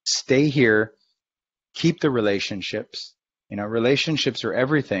 stay here, keep the relationships. Relationships are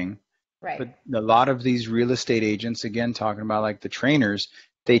everything. Right. But a lot of these real estate agents, again, talking about like the trainers,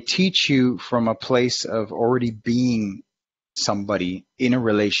 they teach you from a place of already being somebody in a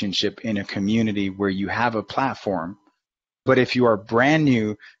relationship, in a community where you have a platform. But if you are brand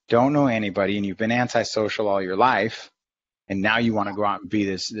new, don't know anybody, and you've been antisocial all your life, and now you want to go out and be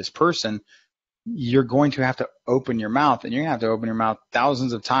this person, you're going to have to open your mouth, and you're going to have to open your mouth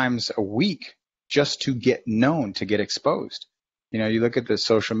thousands of times a week just to get known, to get exposed. You look at the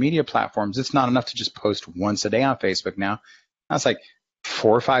social media platforms, it's not enough to just post once a day on Facebook now. That's like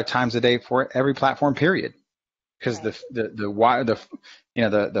 4 or 5 times a day for every platform, period. Because the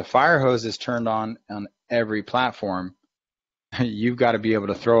fire hose is turned on every platform. You've got to be able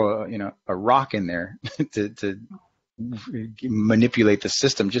to throw a rock in there to manipulate the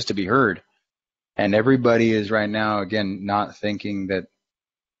system just to be heard. And everybody is right now, again, not thinking that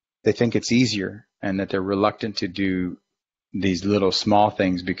they think it's easier and that they're reluctant to do these little small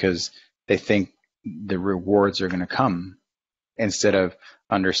things because they think the rewards are going to come instead of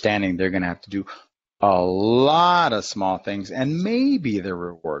understanding they're going to have to do a lot of small things and maybe the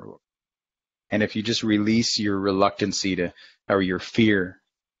reward will. And if you just release your reluctancy or your fear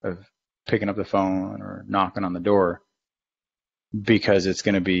of picking up the phone or knocking on the door because it's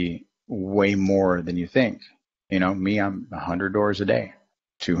going to be way more than you think. Me, I'm 100 doors a day,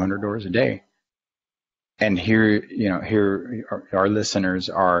 200 doors a day. And here our listeners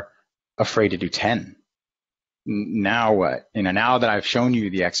are afraid to do 10. Now what? Now that I've shown you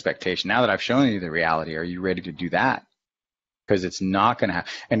the expectation, now that I've shown you the reality, are you ready to do that? Because it's not going to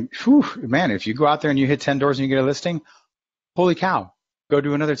happen. And whew, man, if you go out there and you hit 10 doors and you get a listing, holy cow, go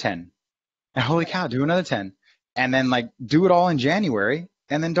do another 10. And holy cow, do another 10. And then do it all in January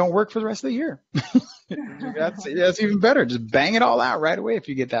and then don't work for the rest of the year. That's even better. Just bang it all out right away if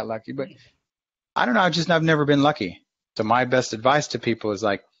you get that lucky. But I don't know. I've never been lucky. So my best advice to people is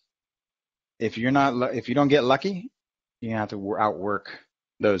if you don't get lucky, you have to outwork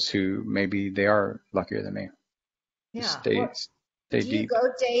those who maybe they are luckier than me. Yeah. Just stay Do you deep. go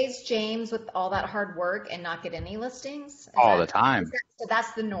days, James, with all that hard work and not get any listings? All the time. So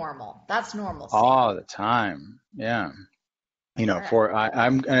that's the normal. That's normal. All the time. Yeah. Right.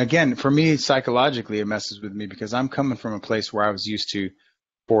 And again, for me, psychologically, it messes with me because I'm coming from a place where I was used to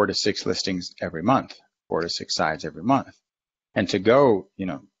 4 to 6 listings every month, 4 to 6 sides every month. And to go,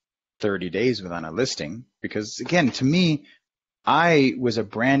 30 days without a listing, because again, to me, I was a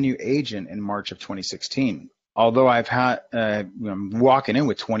brand new agent in March of 2016. Although I've had, I'm walking in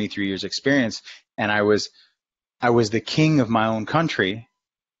with 23 years experience, and I was the king of my own country,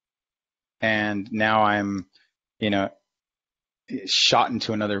 and now I'm, shot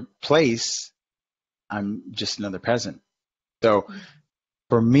into another place. I'm just another peasant. So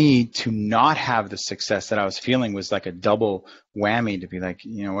for me to not have the success that I was feeling was like a double whammy, to be like,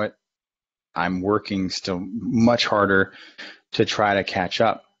 you know what? I'm working still much harder to try to catch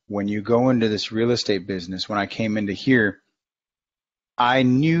up. When you go into this real estate business, when I came into here, I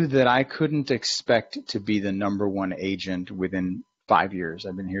knew that I couldn't expect to be the number one agent within 5 years.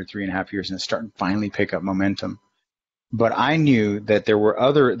 I've been here 3.5 years, and it's starting to finally pick up momentum. But I knew that there were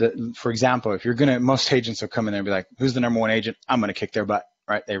for example, if most agents will come in there and be like, who's the number one agent? I'm going to kick their butt,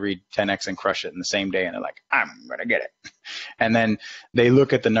 right? They read 10X and crush it in the same day, and they're like, I'm going to get it. And then they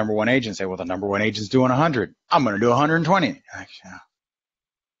look at the number one agent and say, well, the number one agent's doing 100. I'm going to do 120. Like, yeah,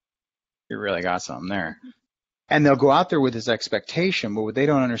 you really got something there. And they'll go out there with this expectation, but what they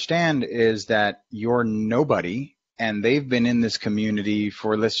don't understand is that you're nobody, and they've been in this community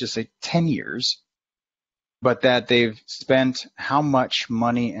for, let's just say, 10 years, but that they've spent how much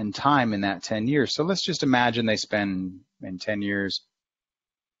money and time in that 10 years. So let's just imagine they spend in 10 years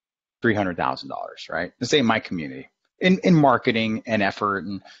 $300,000, right? Let's say in my community, in marketing and effort,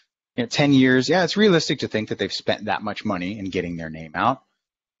 and 10 years, yeah, it's realistic to think that they've spent that much money in getting their name out.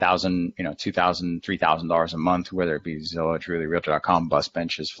 $1,000, $2,000, $3,000 a month, whether it be Zillow, Truly, Realtor.com, bus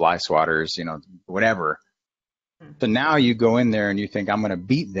benches, fly swatters, whatever. So now you go in there and you think, I'm going to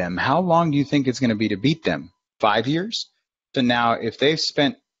beat them. How long do you think it's going to be to beat them? 5 years? So now if they've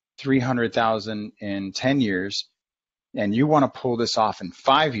spent $300,000 in 10 years and you want to pull this off in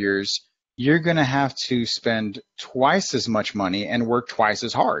 5 years, you're going to have to spend twice as much money and work twice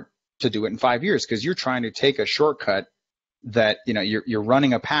as hard to do it in 5 years, because you're trying to take a shortcut that, you're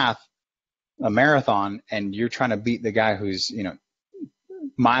running a path, a marathon, and you're trying to beat the guy who's,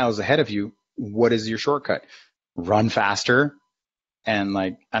 miles ahead of you. What is your shortcut? Run faster and,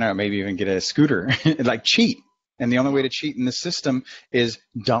 like, I don't know, maybe even get a scooter, like cheat. And the only way to cheat in the system is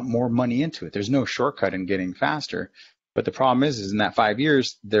dump more money into it. There's no shortcut in getting faster. But the problem is in that 5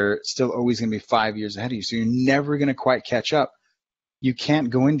 years, they're still always going to be 5 years ahead of you. So you're never going to quite catch up. You can't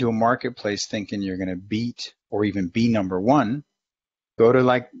go into a marketplace thinking you're going to beat or even be number one. Go to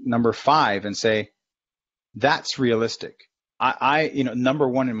like number 5 and say, that's realistic. I number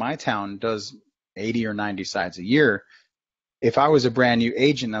one in my town does 80 or 90 sides a year. If I was a brand new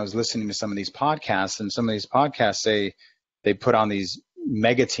agent and I was listening to some of these podcasts, and some of these podcasts say they put on these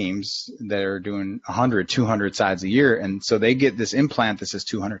mega teams that are doing 100, 200 sides a year. And so they get this implant that says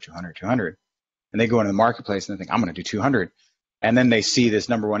 200, 200, 200. And they go into the marketplace and they think, I'm going to do 200. And then they see this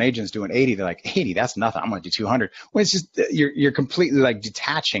number one agent's doing 80. They're like, 80, that's nothing. I'm going to do 200. Well, it's just, you're completely like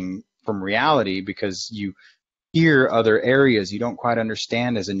detaching from reality because you hear other areas you don't quite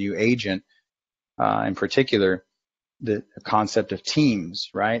understand as a new agent, in particular, the concept of teams,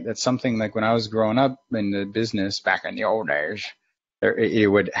 right? That's something like when I was growing up in the business back in the old days, it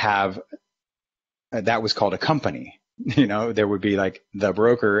would have, that was called a company. There would be like the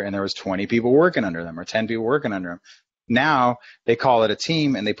broker and there was 20 people working under them or 10 people working under them. Now they call it a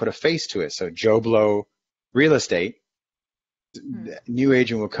team and they put a face to it. So Joe Blow Real Estate, the new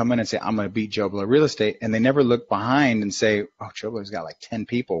agent will come in and say, I'm going to beat Joe Blow Real Estate. And they never look behind and say, oh, Joe Blow's got like 10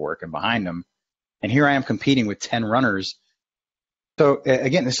 people working behind him. And here I am competing with 10 runners. So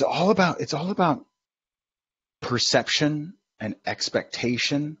again, it's all about perception and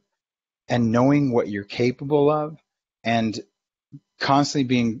expectation and knowing what you're capable of and constantly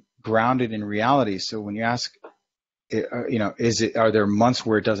being grounded in reality. So when you ask, are there months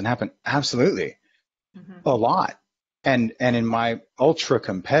where it doesn't happen? Absolutely. A lot. And in my ultra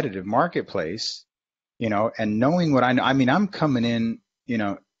competitive marketplace, and knowing what I know, I mean, I'm coming in,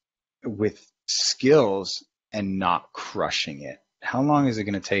 with skills and not crushing it. How long is it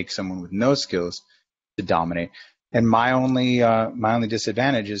going to take someone with no skills to dominate? And my only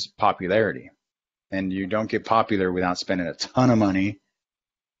disadvantage is popularity. And you don't get popular without spending a ton of money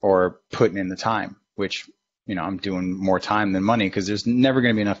or putting in the time, which, I'm doing more time than money because there's never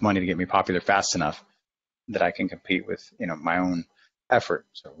going to be enough money to get me popular fast enough that I can compete with, my own effort.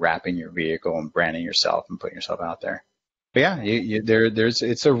 So wrapping your vehicle and branding yourself and putting yourself out there. But yeah,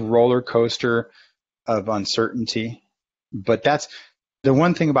 it's a roller coaster of uncertainty. But that's the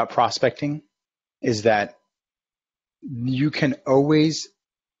one thing about prospecting is that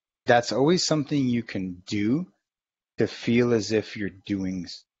that's always something you can do to feel as if you're doing,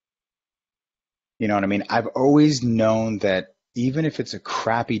 you know what I mean? I've always known that even if it's a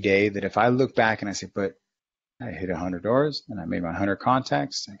crappy day, that if I look back and I say, but I hit 100 doors and I made my 100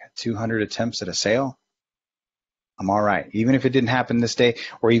 contacts, I got 200 attempts at a sale, I'm all right. Even if it didn't happen this day,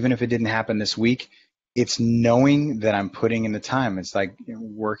 or even if it didn't happen this week, it's knowing that I'm putting in the time. It's like, you know,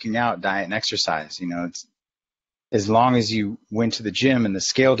 working out, diet, and exercise. You know, it's as long as you went to the gym and the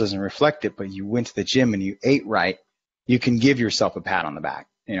scale doesn't reflect it, but you went to the gym and you ate right, you can give yourself a pat on the back,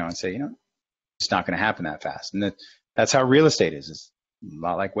 you know, and say, you know, it's not going to happen that fast. And that's how real estate is. It's a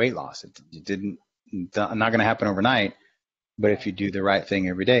lot like weight loss. It's not going to happen overnight, but if you do the right thing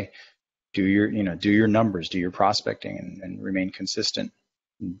every day, do your numbers, do your prospecting, and remain consistent.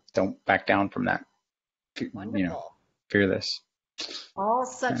 Don't back down from that. Wonderful. You know, fearless. All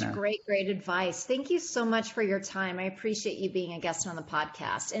such great advice. Thank you so much for your time. I appreciate you being a guest on the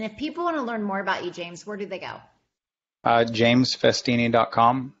podcast. And if people want to learn more about you, James, where do they go?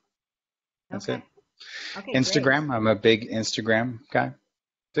 JamesFestini.com. That's okay. it. Okay, Instagram. Great. I'm a big Instagram guy.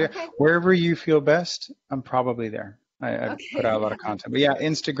 So okay. Wherever you feel best, I'm probably there. I put out a lot of content. But yeah,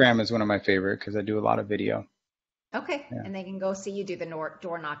 Instagram is one of my favorite because I do a lot of video. Okay. Yeah. And they can go see you do the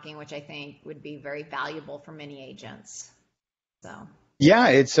door knocking, which I think would be very valuable for many agents. So. Yeah,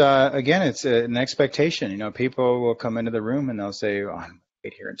 it's again, it's an expectation. You know, people will come into the room and they'll say, "Oh, I'm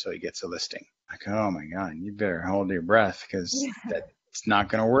wait here until he gets a listing." Like, oh my God, you better hold your breath because it's not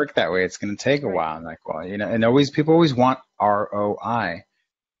going to work that way. It's going to take a while. I'm like, well, you know, and people always want ROI.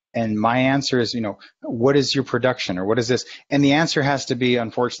 And my answer is, you know, what is your production or what is this? And the answer has to be,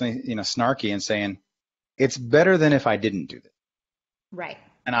 unfortunately, you know, snarky and saying, it's better than if I didn't do this. Right.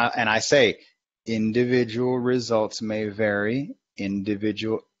 And I say, individual results may vary.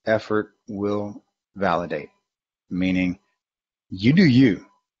 Individual effort will validate. Meaning, you do you.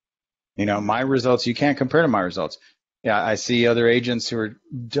 You know, my results, you can't compare to my results. Yeah, I see other agents who are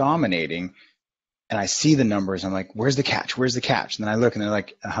dominating. And I see the numbers. I'm like, where's the catch? Where's the catch? And then I look and they're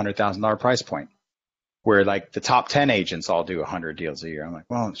like $100,000 price point where like the top 10 agents all do 100 deals a year. I'm like,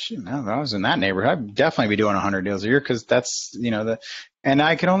 well, shoot, man, if I was in that neighborhood, I'd definitely be doing 100 deals a year because that's, you know, and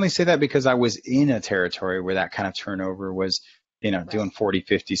I can only say that because I was in a territory where that kind of turnover was, you know, doing 40,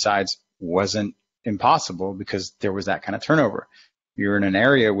 50 sides wasn't impossible because there was that kind of turnover. You're in an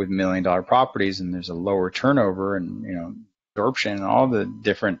area with $1 million properties and there's a lower turnover and, you know, absorption and all the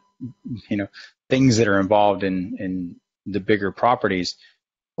different, you know, things that are involved in the bigger properties, a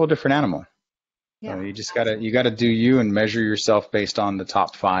whole different animal. Yeah, so you just gotta do you and measure yourself based on the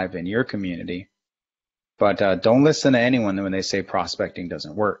top 5 in your community. But don't listen to anyone when they say prospecting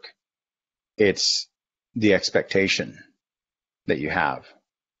doesn't work. It's the expectation that you have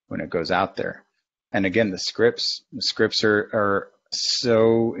when it goes out there. And again, the scripts are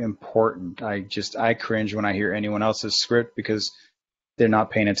so important. I cringe when I hear anyone else's script because they're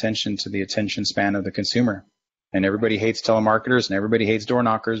not paying attention to the attention span of the consumer. And everybody hates telemarketers and everybody hates door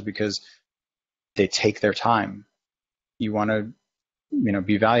knockers because they take their time. You want to, you know,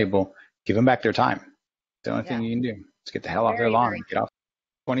 be valuable, give them back their time. The only thing you can do is get the hell off their lawn and get off.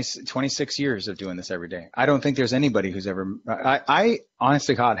 26 years of doing this every day. I don't think there's anybody who's ever, I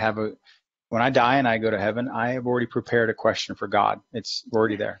honestly, God, when I die and I go to heaven, I have already prepared a question for God. It's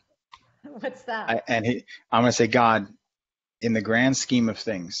already there. What's that? I'm going to say, God, in the grand scheme of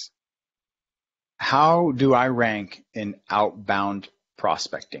things, how do I rank in outbound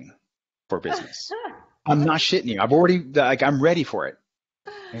prospecting for business? I'm not shitting you. I'm ready for it.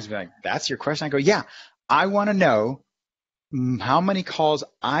 He's like, that's your question? I go, yeah, I want to know how many calls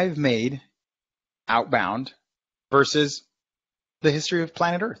I've made outbound versus the history of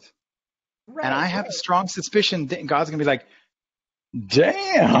planet Earth. Right, and I have a strong suspicion that God's going to be like,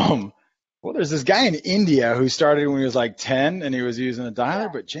 damn. Well, there's this guy in India who started when he was like 10 and he was using a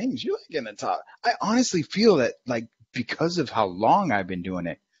dialer, but James, you're like in the top. I honestly feel that like because of how long I've been doing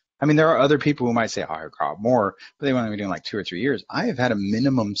it. I mean, there are other people who might say, oh, I call more, but they want to be doing like 2 or 3 years. I have had a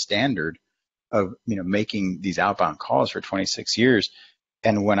minimum standard of, you know, making these outbound calls for 26 years.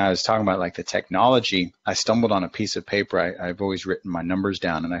 And when I was talking about like the technology, I stumbled on a piece of paper. I've always written my numbers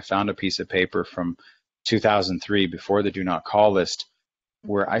down and I found a piece of paper from 2003 before the do not call list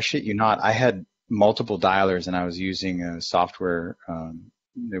where I shit you not, I had multiple dialers and I was using a software.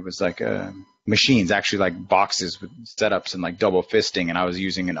 It was like machines, actually like boxes with setups and like double fisting. And I was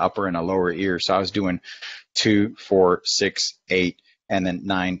using an upper and a lower ear. So I was doing 2, 4, 6, 8, and then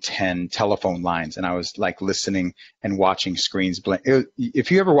 9, 10 telephone lines. And I was like listening and watching screens blink.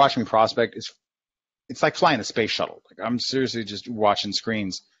 If you ever watch me prospect, it's like flying a space shuttle. Like I'm seriously just watching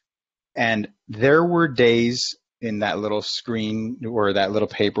screens. And there were days in that little screen or that little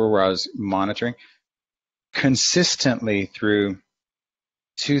paper where I was monitoring, consistently through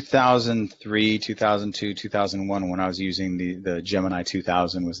 2003, 2002, 2001, when I was using the Gemini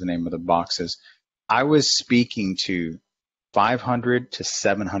 2000 was the name of the boxes, I was speaking to 500 to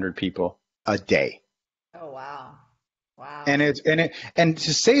 700 people a day. Oh, wow. Wow. And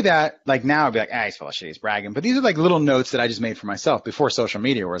to say that, like, now I'd be like, he's full of shit, he's bragging. But these are like little notes that I just made for myself before social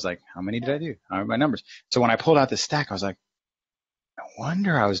media, where I was like, how many did I do? How are my numbers? So when I pulled out the stack, I was like, no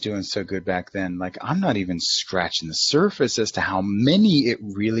wonder I was doing so good back then. Like, I'm not even scratching the surface as to how many it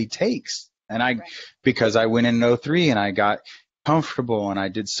really takes. And because I went in 03 and I got comfortable and I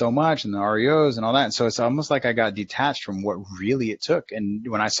did so much and the REOs and all that. And so it's almost like I got detached from what really it took. And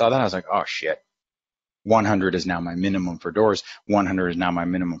when I saw that, I was like, oh shit, 100 is now my minimum for doors. 100 is now my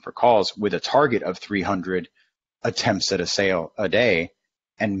minimum for calls, with a target of 300 attempts at a sale a day.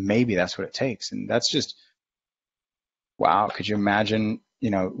 And maybe that's what it takes. And that's just, wow. Could you imagine,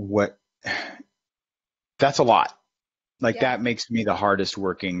 that's a lot. Like, that makes me the hardest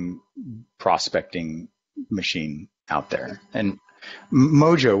working prospecting machine out there. And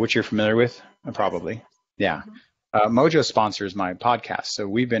Mojo, which you're familiar with, probably. Yeah. Mojo sponsors my podcast. So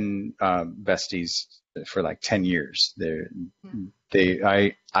we've been besties for like 10 years.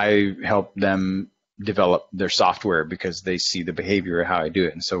 I help them develop their software because they see the behavior of how I do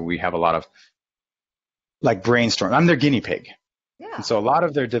it. And so we have a lot of like brainstorm. I'm their guinea pig. Yeah. And so a lot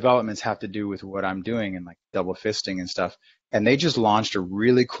of their developments have to do with what I'm doing and like double fisting and stuff. And they just launched a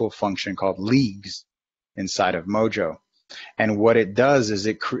really cool function called Leagues inside of Mojo. And what it does is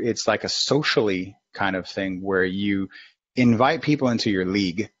it's like a socially kind of thing where you invite people into your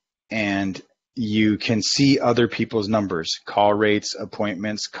league and you can see other people's numbers, call rates,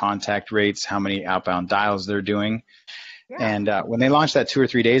 appointments, contact rates, how many outbound dials they're doing. Yeah. And when they launched that 2 or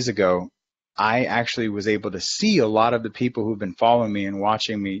 3 days ago, I actually was able to see a lot of the people who've been following me and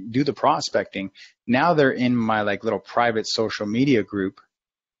watching me do the prospecting. Now they're in my like little private social media group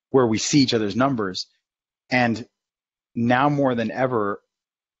where we see each other's numbers. And now more than ever,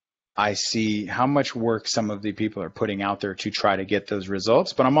 I see how much work some of the people are putting out there to try to get those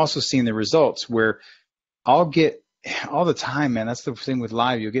results. But I'm also seeing the results where I'll get all the time, man. That's the thing with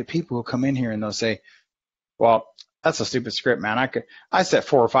live. You'll get people who come in here and they'll say, well, that's a stupid script, man. I set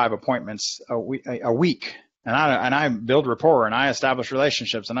 4 or 5 appointments a week and I build rapport and I establish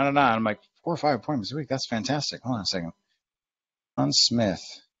relationships and I'm like, 4 or 5 appointments a week. That's fantastic. Hold on a second. John Smith.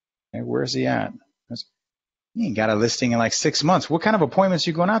 Okay, where's he at? He ain't got a listing in like 6 months. What kind of appointments are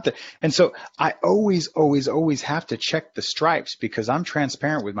you going out there? And so I always, always, always have to check the stripes because I'm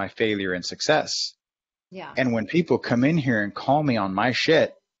transparent with my failure and success. Yeah. And when people come in here and call me on my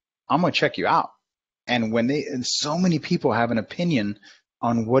shit, I'm going to check you out. And and so many people have an opinion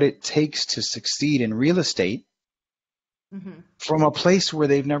on what it takes to succeed in real estate from a place where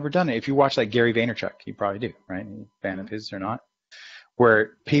they've never done it. If you watch like Gary Vaynerchuk, you probably do, right? Are you a fan of his or not?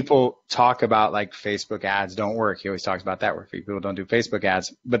 Where people talk about like Facebook ads don't work. He always talks about that, where people don't do Facebook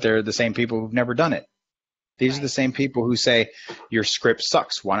ads, but they're the same people who've never done it. These are the same people who say your script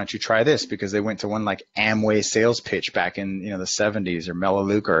sucks. Why don't you try this? Because they went to one like Amway sales pitch back in the 70s, or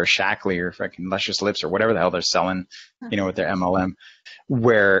Melaleuca or Shackley or fucking Luscious Lips or whatever the hell they're selling, with their MLM,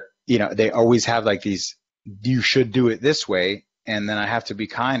 where they always have like these, you should do it this way, and then I have to be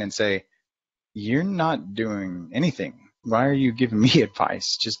kind and say, you're not doing anything. Why are you giving me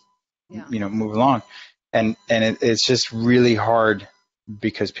advice? Just move along. And it's just really hard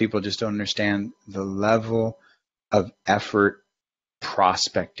because people just don't understand the level of effort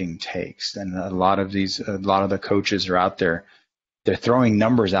prospecting takes. And a lot of the coaches are out there, they're throwing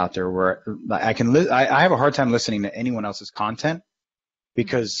numbers out there where I have a hard time listening to anyone else's content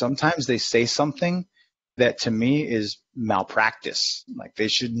because sometimes they say something that to me is malpractice. Like, they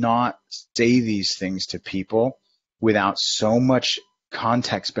should not say these things to people without so much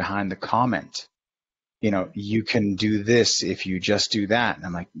context behind the comment. You can do this if you just do that. And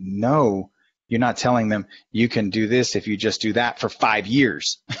I'm like, no, you're not telling them you can do this if you just do that for 5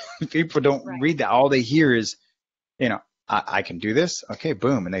 years. People don't read that. All they hear is, I can do this. Okay,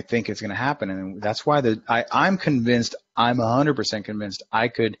 boom. And they think it's going to happen. And that's why I'm convinced, I'm 100% convinced I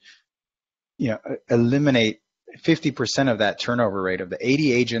could, eliminate 50% of that turnover rate of the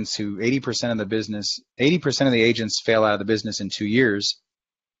 80 agents who 80% of the agents fail out of the business in 2 years.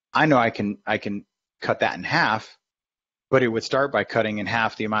 I know I can cut that in half, but it would start by cutting in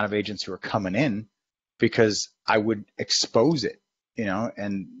half the amount of agents who are coming in, because I would expose it,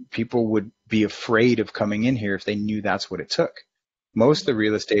 and people would be afraid of coming in here if they knew that's what it took. Most of the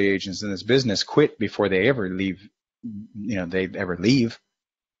real estate agents in this business quit before they ever leave, they ever leave.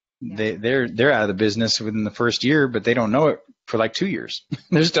 Yeah. They're out of the business within the first year, but they don't know it for like 2 years.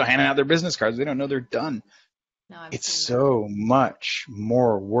 They're still handing out their business cards. They don't know they're done. No, I've It's seen that. so much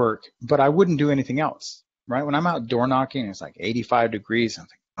more work, but I wouldn't do anything else, right? When I'm out door knocking, it's like 85 degrees. I'm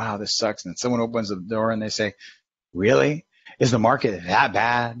thinking, wow, this sucks. And then someone opens the door and they say, really? Is the market that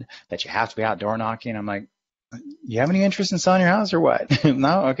bad that you have to be out door knocking? I'm like, you have any interest in selling your house or what?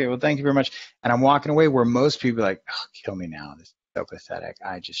 No? Okay, well, thank you very much. And I'm walking away where most people are like, oh, kill me now. This is so pathetic.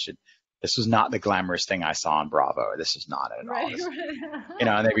 I just should. This was not the glamorous thing I saw on Bravo. This is not it at all. Right. This,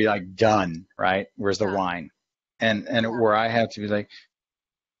 and they'd be like, done, right? Where's the Done. wine? And Yeah. where I have to be like,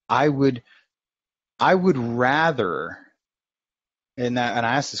 I would rather, and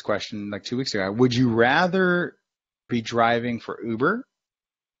I asked this question like 2 weeks ago, would you rather be driving for Uber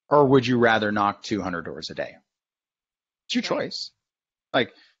or would you rather knock 200 doors a day? It's your Right. choice.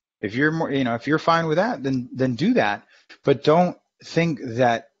 Like if you're more, if you're fine with that, then do that. But don't think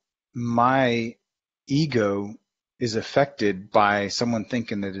that my ego is affected by someone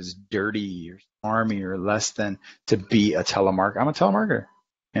thinking that it's dirty or smarmy or less than to be a telemarketer. I'm a telemarketer.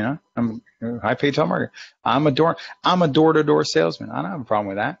 I'm a high paid telemarketer. I'm a door-to-door salesman. I don't have a problem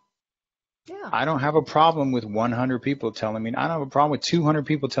with that. Yeah. I don't have a problem with 100 people telling me. I don't have a problem with 200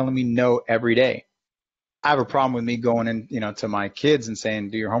 people telling me no every day. I have a problem with me going in, to my kids and saying,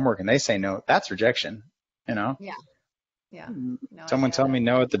 do your homework, and they say no. That's rejection. Yeah. Yeah. No, I Someone get telling it. me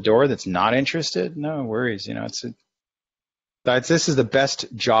no at the door that's not interested, no worries. This is the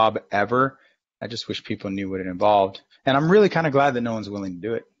best job ever. I just wish people knew what it involved. And I'm really kind of glad that no one's willing to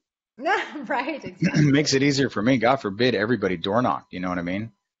do it. Right. It Exactly. makes it easier for me. God forbid everybody door knocked. You know what I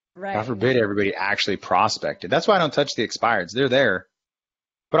mean? God Right. forbid everybody actually prospected. That's why I don't touch the expireds. They're there.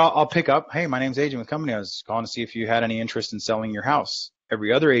 But I'll pick up, hey, my name's Agent with Company. I was calling to see if you had any interest in selling your house.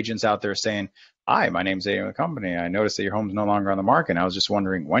 Every other agent's out there saying, hi, my name's Agent with Company. I noticed that your home's no longer on the market. And I was just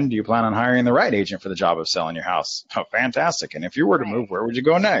wondering, when do you plan on hiring the right agent for the job of selling your house? Oh, fantastic. And if you were to Right. move, where would you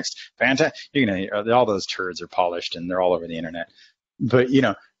go next? Fantastic. All those turds are polished and they're all over the internet. But,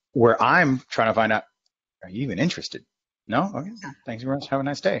 where I'm trying to find out, are you even interested? No? Okay. Thanks very much. Have a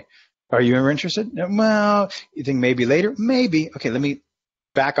nice day. Are you ever interested? No, well, you think maybe later? Maybe. Okay, let me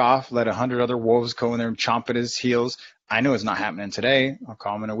back off, let 100 other wolves go in there and chomp at his heels. I know it's not happening today. I'll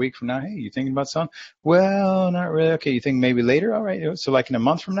call him in a week from now. Hey, you thinking about selling? Well, not really. Okay, you think maybe later? All right. So like in a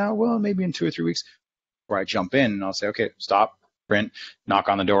month from now? Well, maybe in 2 or 3 weeks. Where I jump in and I'll say, okay, stop, print, knock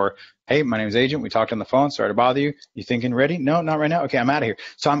on the door. Hey, my name is Agent. We talked on the phone. Sorry to bother you. You thinking ready? No, not right now. Okay, I'm out of here.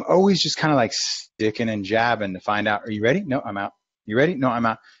 So I'm always just kind of like sticking and jabbing to find out, are you ready? No, I'm out. You ready? No, I'm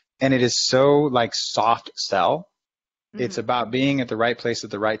out. And it is so like soft sell. It's about being at the right place at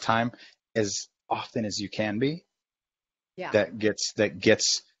the right time as often as you can be. Yeah. That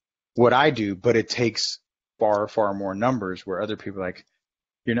gets what I do, but it takes far, far more numbers where other people are like,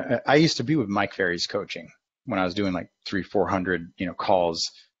 I used to be with Mike Ferry's coaching when I was doing like 300-400,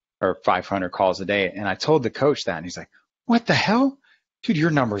 calls or 500 calls a day. And I told the coach that and he's like, what the hell? Dude,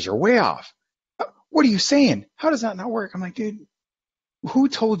 your numbers are way off. What are you saying? How does that not work? I'm like, dude, who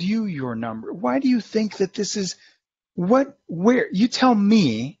told you your number? Why do you think that this is where you tell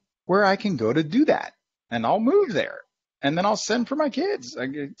me where I can go to do that and I'll move there and then I'll send for my kids.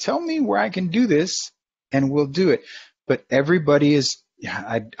 Tell me where I can do this and we'll do it. But everybody is,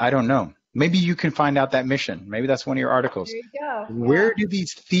 I don't know. Maybe you can find out that mission. Maybe that's one of your articles. There you go. Where do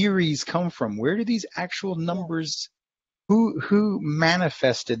these theories come from? Where do these actual numbers, who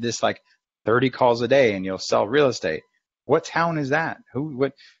manifested this like 30 calls a day and you'll sell real estate? What town is that?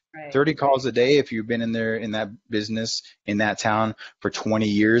 What? Right. 30 calls a day if you've been in there in that business in that town for 20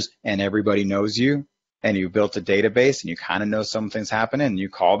 years and everybody knows you and you built a database and you kind of know something's happening and you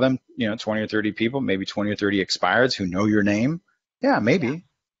call them, 20 or 30 people, maybe 20 or 30 expireds who know your name. Yeah, maybe. Yeah.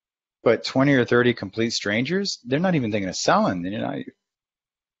 But 20 or 30 complete strangers, they're not even thinking of selling.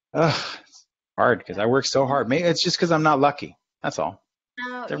 It's hard because I work so hard. Maybe it's just because I'm not lucky. That's all.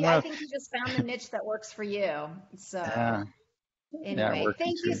 No, yeah, I think you just found the niche that works for you. So. Yeah. Anyway,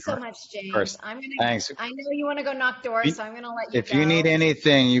 thank you so much, James. Thanks. I know you want to go knock doors, so I'm gonna let you If go. you need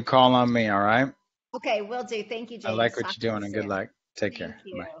anything, you call on me, all right? Okay, will do. Thank you, James. I like what you're doing and good luck. Take care. Thank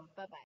you. Bye-bye.